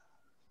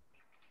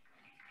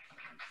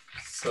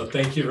 So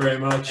thank you very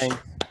much. Thanks.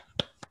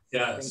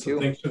 Yeah,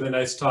 thanks for the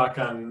nice talk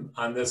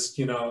on this,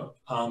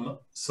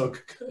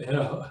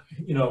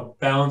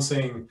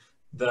 balancing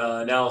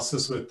the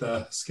analysis with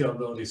the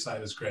scalability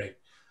side is great.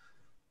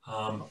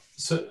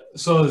 So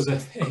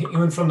does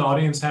anyone from the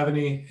audience have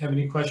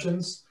any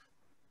questions?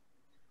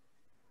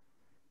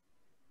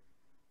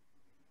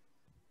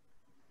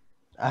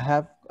 I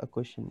have a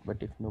question,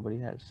 but if nobody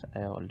has, I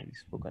have already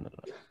spoken a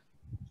lot.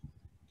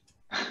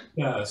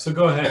 Yeah, so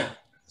go ahead.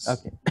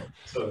 Okay.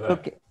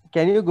 Okay.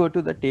 Can you go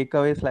to the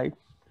takeaway slide?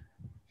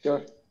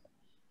 Sure.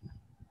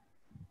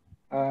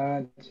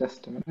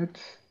 Just a minute.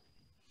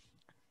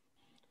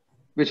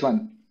 Which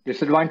one?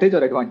 Disadvantage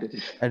or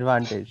advantage?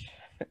 Advantage.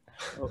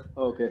 Oh,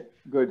 okay,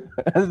 good.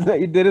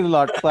 There is a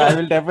lot, so I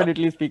will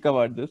definitely speak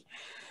about this.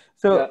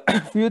 So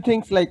a few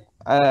things like,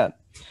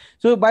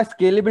 so by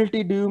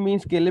scalability, do you mean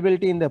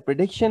scalability in the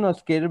prediction or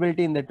scalability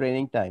in the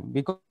training time?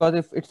 Because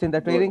if it's in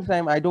the training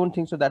time, I don't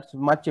think so that's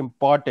much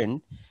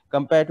important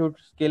compared to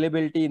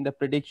scalability in the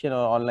prediction or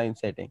online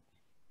setting.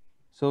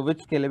 So which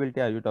scalability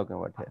are you talking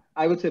about here?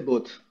 I would say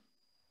both.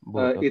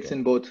 Okay. It's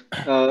in both.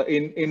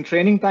 In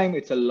training time,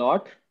 it's a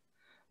lot.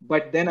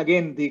 But then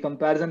again, the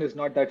comparison is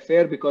not that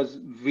fair because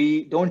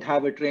we don't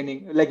have a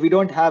training, like we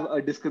don't have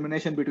a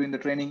discrimination between the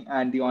training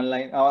and the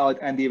online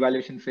and the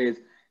evaluation phase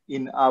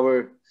in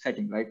our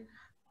setting, right?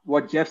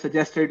 What Jeff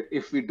suggested,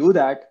 if we do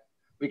that,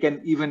 we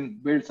can even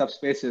build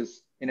subspaces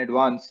in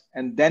advance,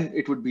 and then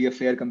it would be a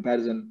fair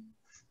comparison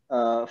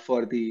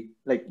for the,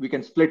 like we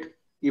can split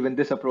even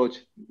this approach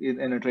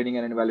in a training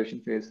and an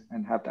evaluation phase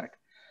and have that.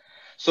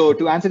 So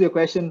to answer your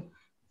question,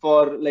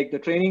 for like the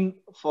training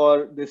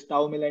for this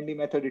tau mill-ND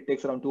method, it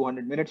takes around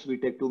 200 minutes. We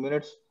take 2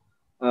 minutes,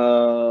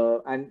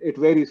 and it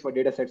varies for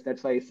data sets.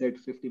 That's why I said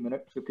 50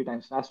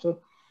 times faster.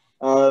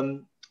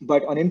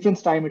 But on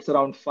inference time, it's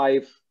around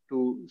 5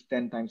 to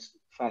 10 times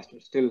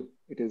faster. Still,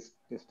 it's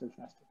still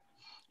faster.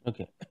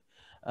 Okay.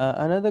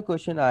 Another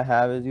question I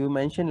have is, you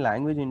mentioned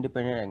language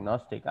independent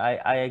agnostic.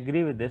 I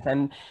agree with this,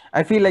 and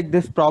I feel like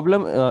this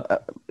problem,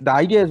 the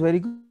idea is very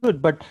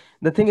good, but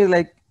the thing is,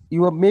 like,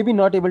 you are maybe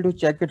not able to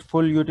check its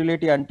full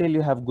utility until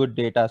you have good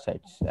data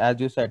sets, as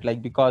you said, like,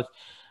 because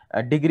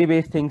degree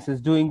based things is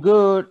doing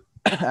good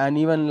and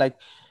even like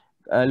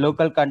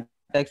local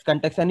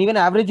context and even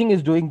averaging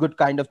is doing good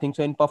kind of thing.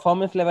 So in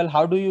performance level,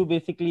 how do you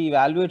basically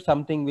evaluate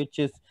something which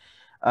is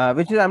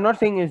I'm not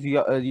saying is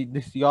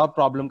your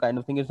problem kind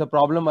of thing. It's a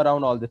problem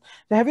around all this.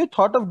 So have you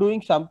thought of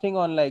doing something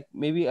on like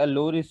maybe a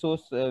low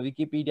resource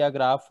Wikipedia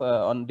graph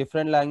on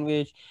different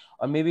language,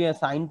 or maybe a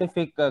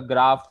scientific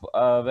graph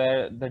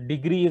where the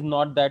degree is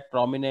not that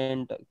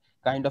prominent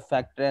kind of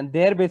factor, and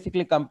there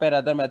basically compare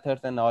other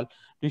methods and all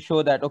to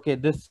show that, okay,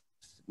 this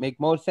make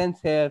more sense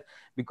here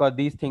because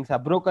these things are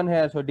broken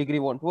here, so degree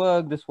won't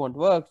work, this won't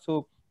work.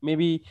 So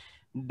maybe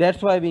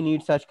that's why we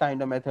need such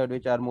kind of method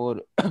which are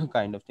more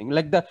kind of thing,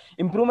 like the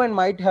improvement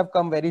might have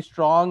come very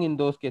strong in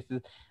those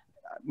cases.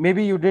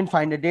 Maybe you didn't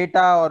find the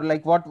data, or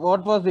like what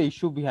was the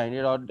issue behind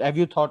it, or have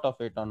you thought of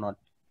it or not,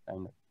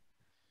 kind of?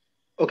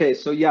 Okay,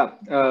 so yeah,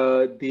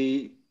 when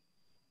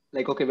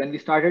we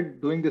started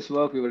doing this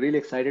work, we were really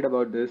excited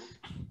about this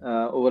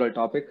overall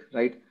topic,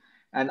 right?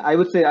 And I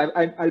would say,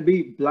 I'll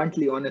be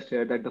bluntly honest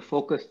here, that the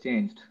focus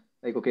changed.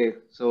 Like, okay,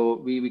 so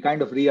we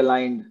kind of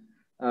realigned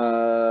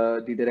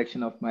the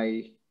direction of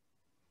my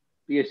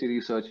PhD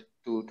research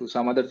to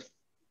some other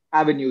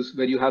avenues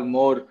where you have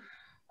more,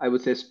 I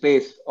would say,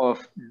 space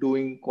of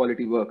doing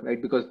quality work,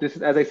 right? Because this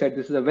is, as I said,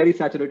 this is a very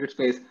saturated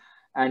space,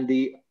 and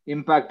the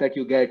impact that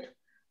you get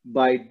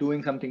by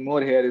doing something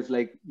more here is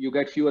like you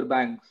get fewer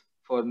banks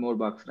for more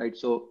bucks, right?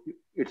 So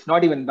it's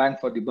not even bang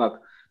for the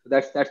buck.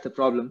 That's the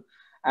problem.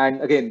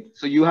 And again,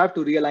 so you have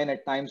to realign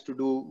at times to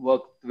do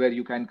work where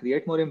you can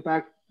create more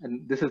impact.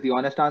 And this is the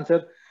honest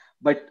answer.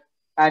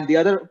 And the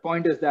other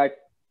point is that,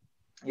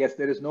 yes,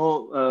 there is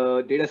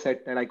no data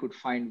set that I could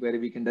find where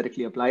we can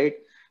directly apply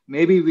it.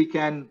 Maybe we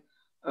can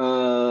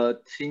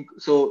think,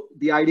 so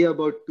the idea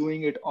about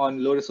doing it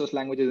on low resource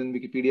languages in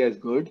Wikipedia is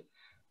good.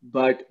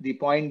 But the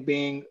point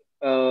being,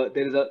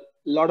 there is a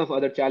lot of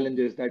other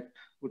challenges that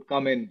would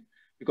come in,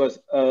 because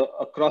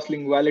a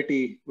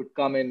cross-linguality would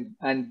come in,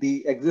 and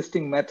the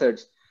existing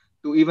methods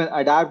to even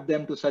adapt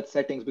them to such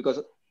settings, because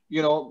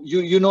you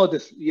know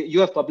this, you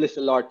have published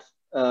a lot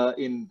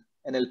in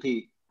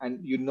NLP, and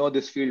you know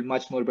this field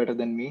much more better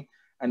than me,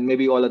 and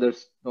maybe all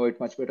others know it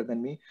much better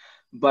than me.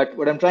 But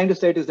what I'm trying to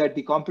say is that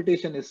the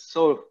competition is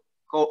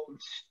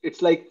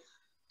it's like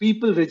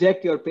people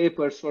reject your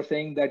papers for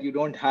saying that you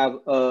don't have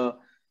a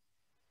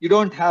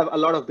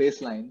lot of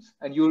baselines,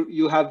 and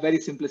you have very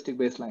simplistic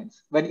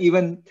baselines, when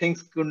even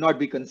things could not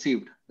be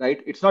conceived,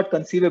 right? It's not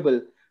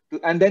conceivable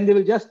and then they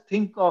will just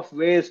think of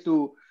ways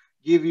to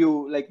give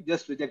you, like,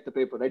 just reject the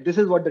paper, right? This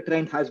is what the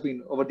trend has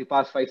been over the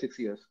past 5-6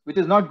 years, which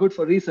is not good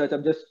for research.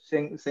 I'm just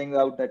saying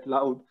out that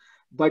loud.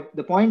 But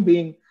the point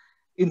being,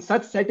 in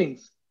such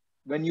settings,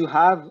 when you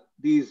have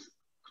these,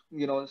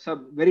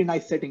 some very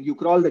nice setting, you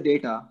crawl the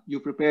data, you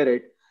prepare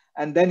it,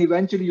 and then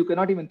eventually you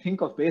cannot even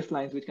think of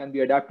baselines which can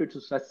be adapted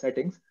to such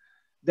settings,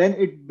 then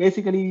it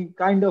basically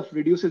kind of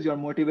reduces your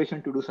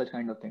motivation to do such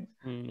kind of things.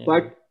 Yeah.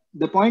 But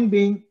the point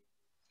being,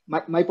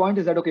 my point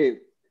is that, okay,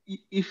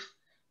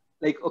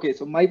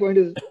 so my point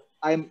is,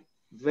 I'm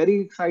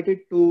very excited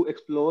to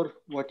explore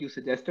what you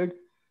suggested.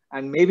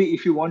 And maybe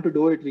if you want to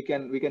do it, we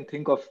can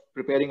think of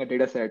preparing a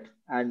data set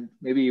and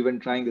maybe even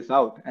trying this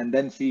out and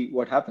then see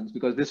what happens,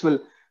 because this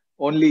will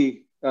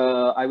only,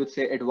 I would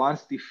say,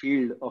 advance the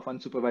field of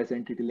unsupervised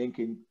entity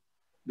linking,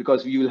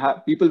 because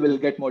people will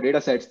get more data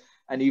sets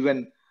and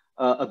even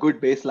a good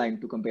baseline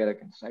to compare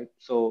against, right?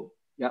 So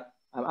yeah,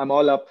 I'm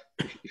all up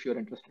if you're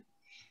interested.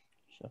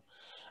 Sure.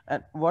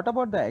 And what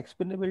about the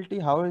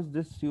explainability? How is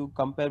this you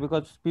compare?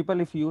 Because people,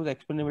 if you use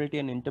explainability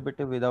and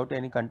interpretive without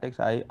any context,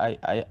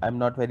 I'm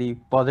not very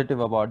positive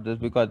about this,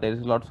 because there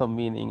is lots of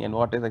meaning and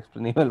what is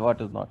explainable,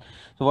 what is not.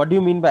 So what do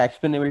you mean by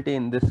explainability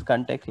in this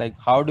context? Like,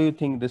 how do you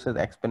think this is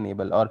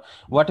explainable, or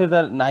what is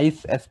a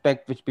nice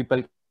aspect which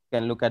people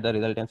can look at the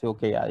result and say,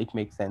 okay, yeah, it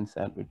makes sense,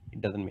 and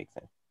it doesn't make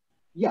sense?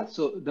 Yeah,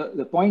 so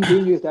the point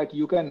being is that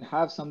you can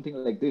have something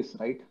like this,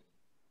 right?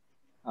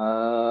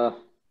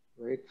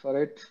 Wait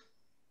for it.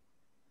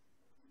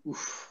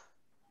 Oof.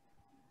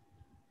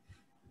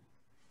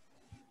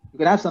 You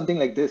can have something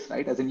like this,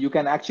 right? As in, you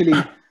can actually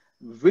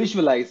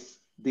visualize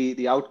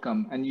the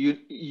outcome, and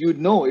you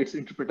know it's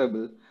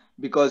interpretable,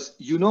 because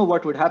you know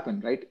what would happen,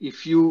 right?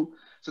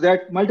 So there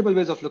are multiple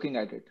ways of looking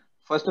at it.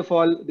 First of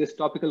all, this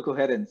topical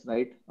coherence,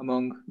 right,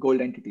 among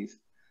gold entities.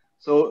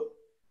 So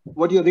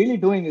what you're really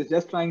doing is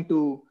just trying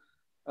to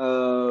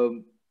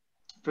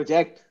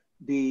project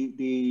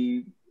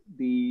the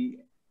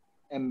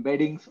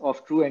embeddings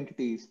of true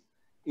entities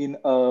in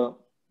a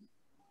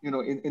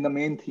in the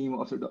main theme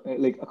of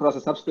like across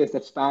a subspace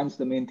that spans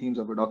the main themes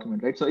of a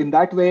document, right? So in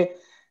that way,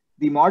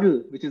 the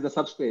model, which is the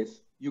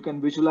subspace, you can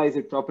visualize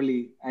it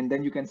properly, and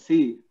then you can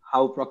see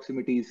how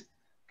proximities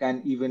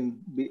can even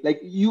be like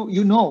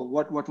you know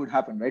what would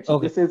happen, right? So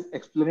This is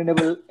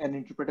explainable and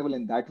interpretable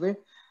in that way.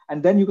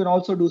 And then you can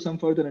also do some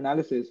further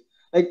analysis,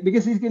 like,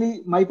 because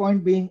basically my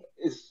point being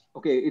is,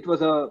 okay, it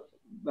was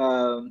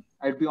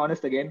I'd be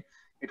honest again,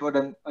 it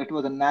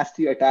was a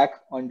nasty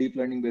attack on deep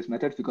learning based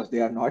methods, because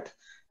they are not.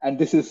 And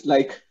this is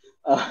like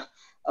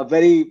a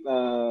very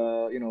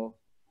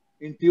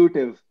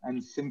intuitive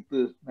and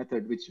simple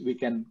method which we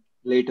can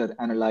later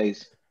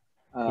analyze.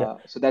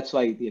 So that's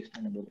why the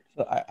explainability.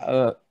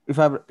 So if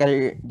I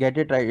get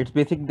it right, it's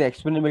basically the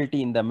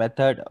explainability in the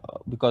method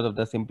because of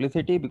the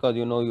simplicity, because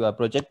you are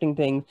projecting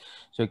things,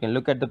 so you can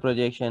look at the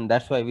projection.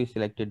 That's why we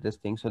selected this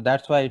thing. So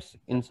that's why it's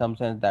in some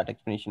sense that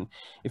explanation.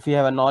 If you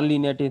have a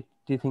non-linearity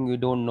thing, we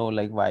don't know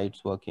like why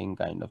it's working,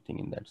 kind of thing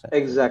in that sense.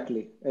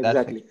 Exactly.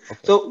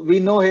 So we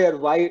know here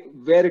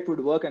where it would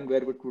work and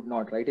where it would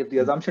not, right? If the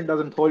assumption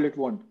doesn't hold, it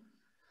won't.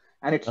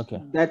 And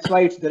that's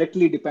why it's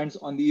directly depends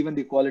on even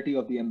the quality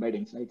of the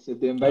embeddings, right? So if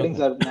the embeddings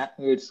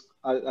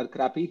are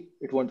crappy,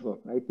 it won't work,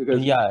 right?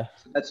 Because so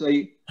that's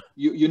why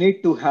you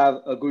need to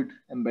have a good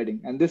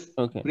embedding. And this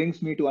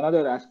brings me to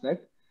another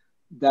aspect,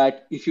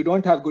 that if you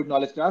don't have good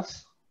knowledge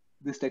graphs,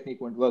 this technique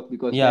won't work,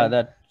 because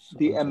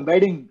the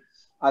embeddings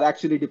are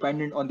actually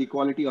dependent on the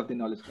quality of the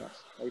knowledge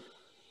graphs, right?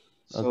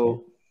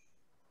 So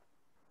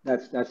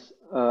that's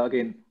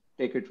again,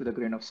 take it with a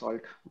grain of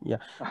salt. Yeah.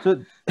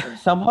 So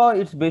somehow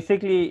it's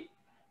basically,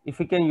 if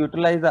we can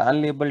utilize the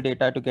unlabeled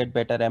data to get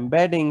better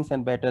embeddings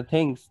and better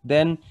things,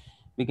 then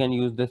we can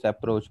use this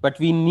approach. But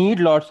we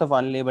need lots of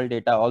unlabeled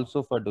data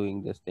also for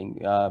doing this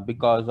thing,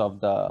 because of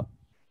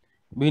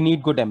we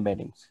need good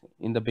embeddings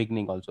in the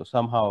beginning also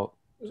somehow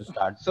to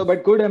start. So,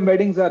 but good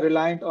embeddings are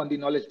reliant on the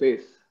knowledge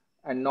base.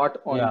 and not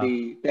on Yeah.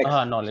 the text.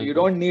 So Knowledge you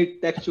base. don't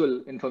need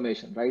textual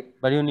information, right?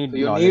 But you need So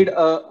you knowledge. need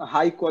a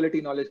high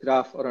quality knowledge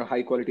graph or a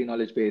high quality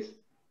knowledge base.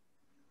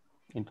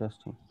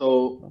 Interesting.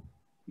 So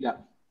yeah.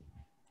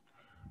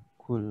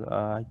 Cool.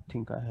 I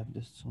think I have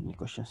just so many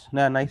questions.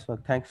 Nah, nice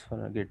work. Thanks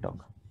for a great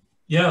talk.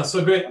 Yeah,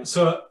 so great.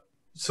 So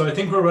I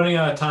think we're running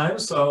out of time.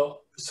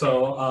 So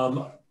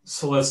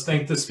let's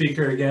thank the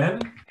speaker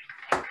again.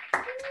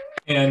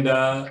 And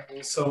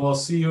so we'll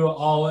see you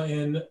all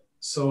in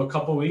a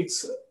couple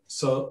weeks.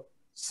 So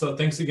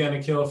thanks again,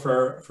 Akhil,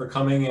 for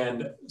coming.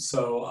 And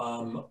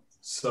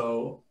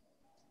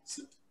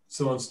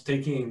someone's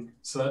taking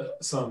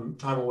some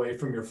time away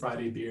from your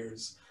Friday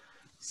beers.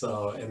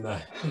 So in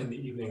the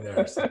evening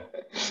there. So.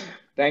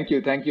 Thank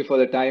you for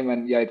the time,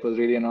 and yeah, it was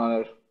really an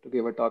honor to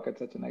give a talk at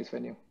such a nice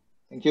venue.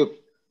 Thank you.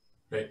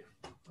 Great.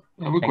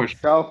 I have a question.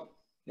 Ciao.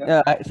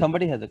 Yeah,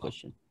 somebody has a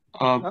question.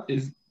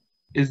 Is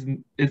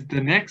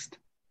the next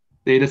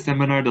data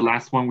seminar the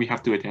last one we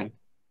have to attend?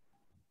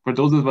 For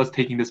those of us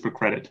taking this for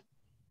credit.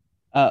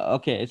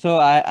 Okay, so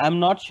I'm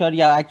not sure.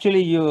 Yeah,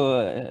 actually,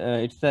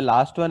 it's the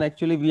last one.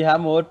 Actually, we have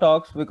more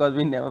talks because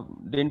we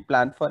didn't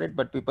plan for it,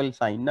 but people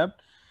signed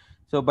up.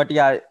 So, but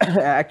yeah,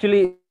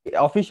 actually,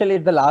 officially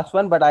it's the last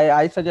one. But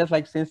I suggest,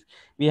 like, since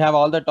we have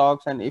all the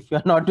talks, and if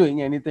you're not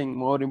doing anything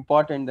more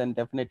important, then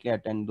definitely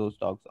attend those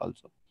talks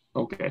also.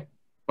 Okay,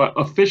 but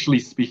officially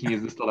speaking,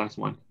 is this the last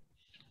one?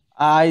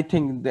 I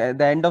think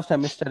the end of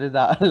semester is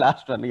the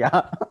last one.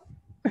 Yeah.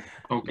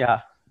 Okay.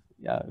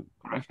 Yeah.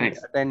 All right, thanks.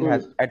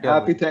 Cool.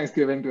 Happy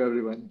Thanksgiving to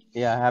everyone.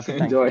 Yeah, happy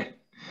Enjoy.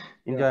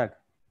 Enjoy.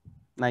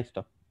 Nice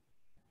talk.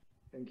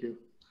 Thank you.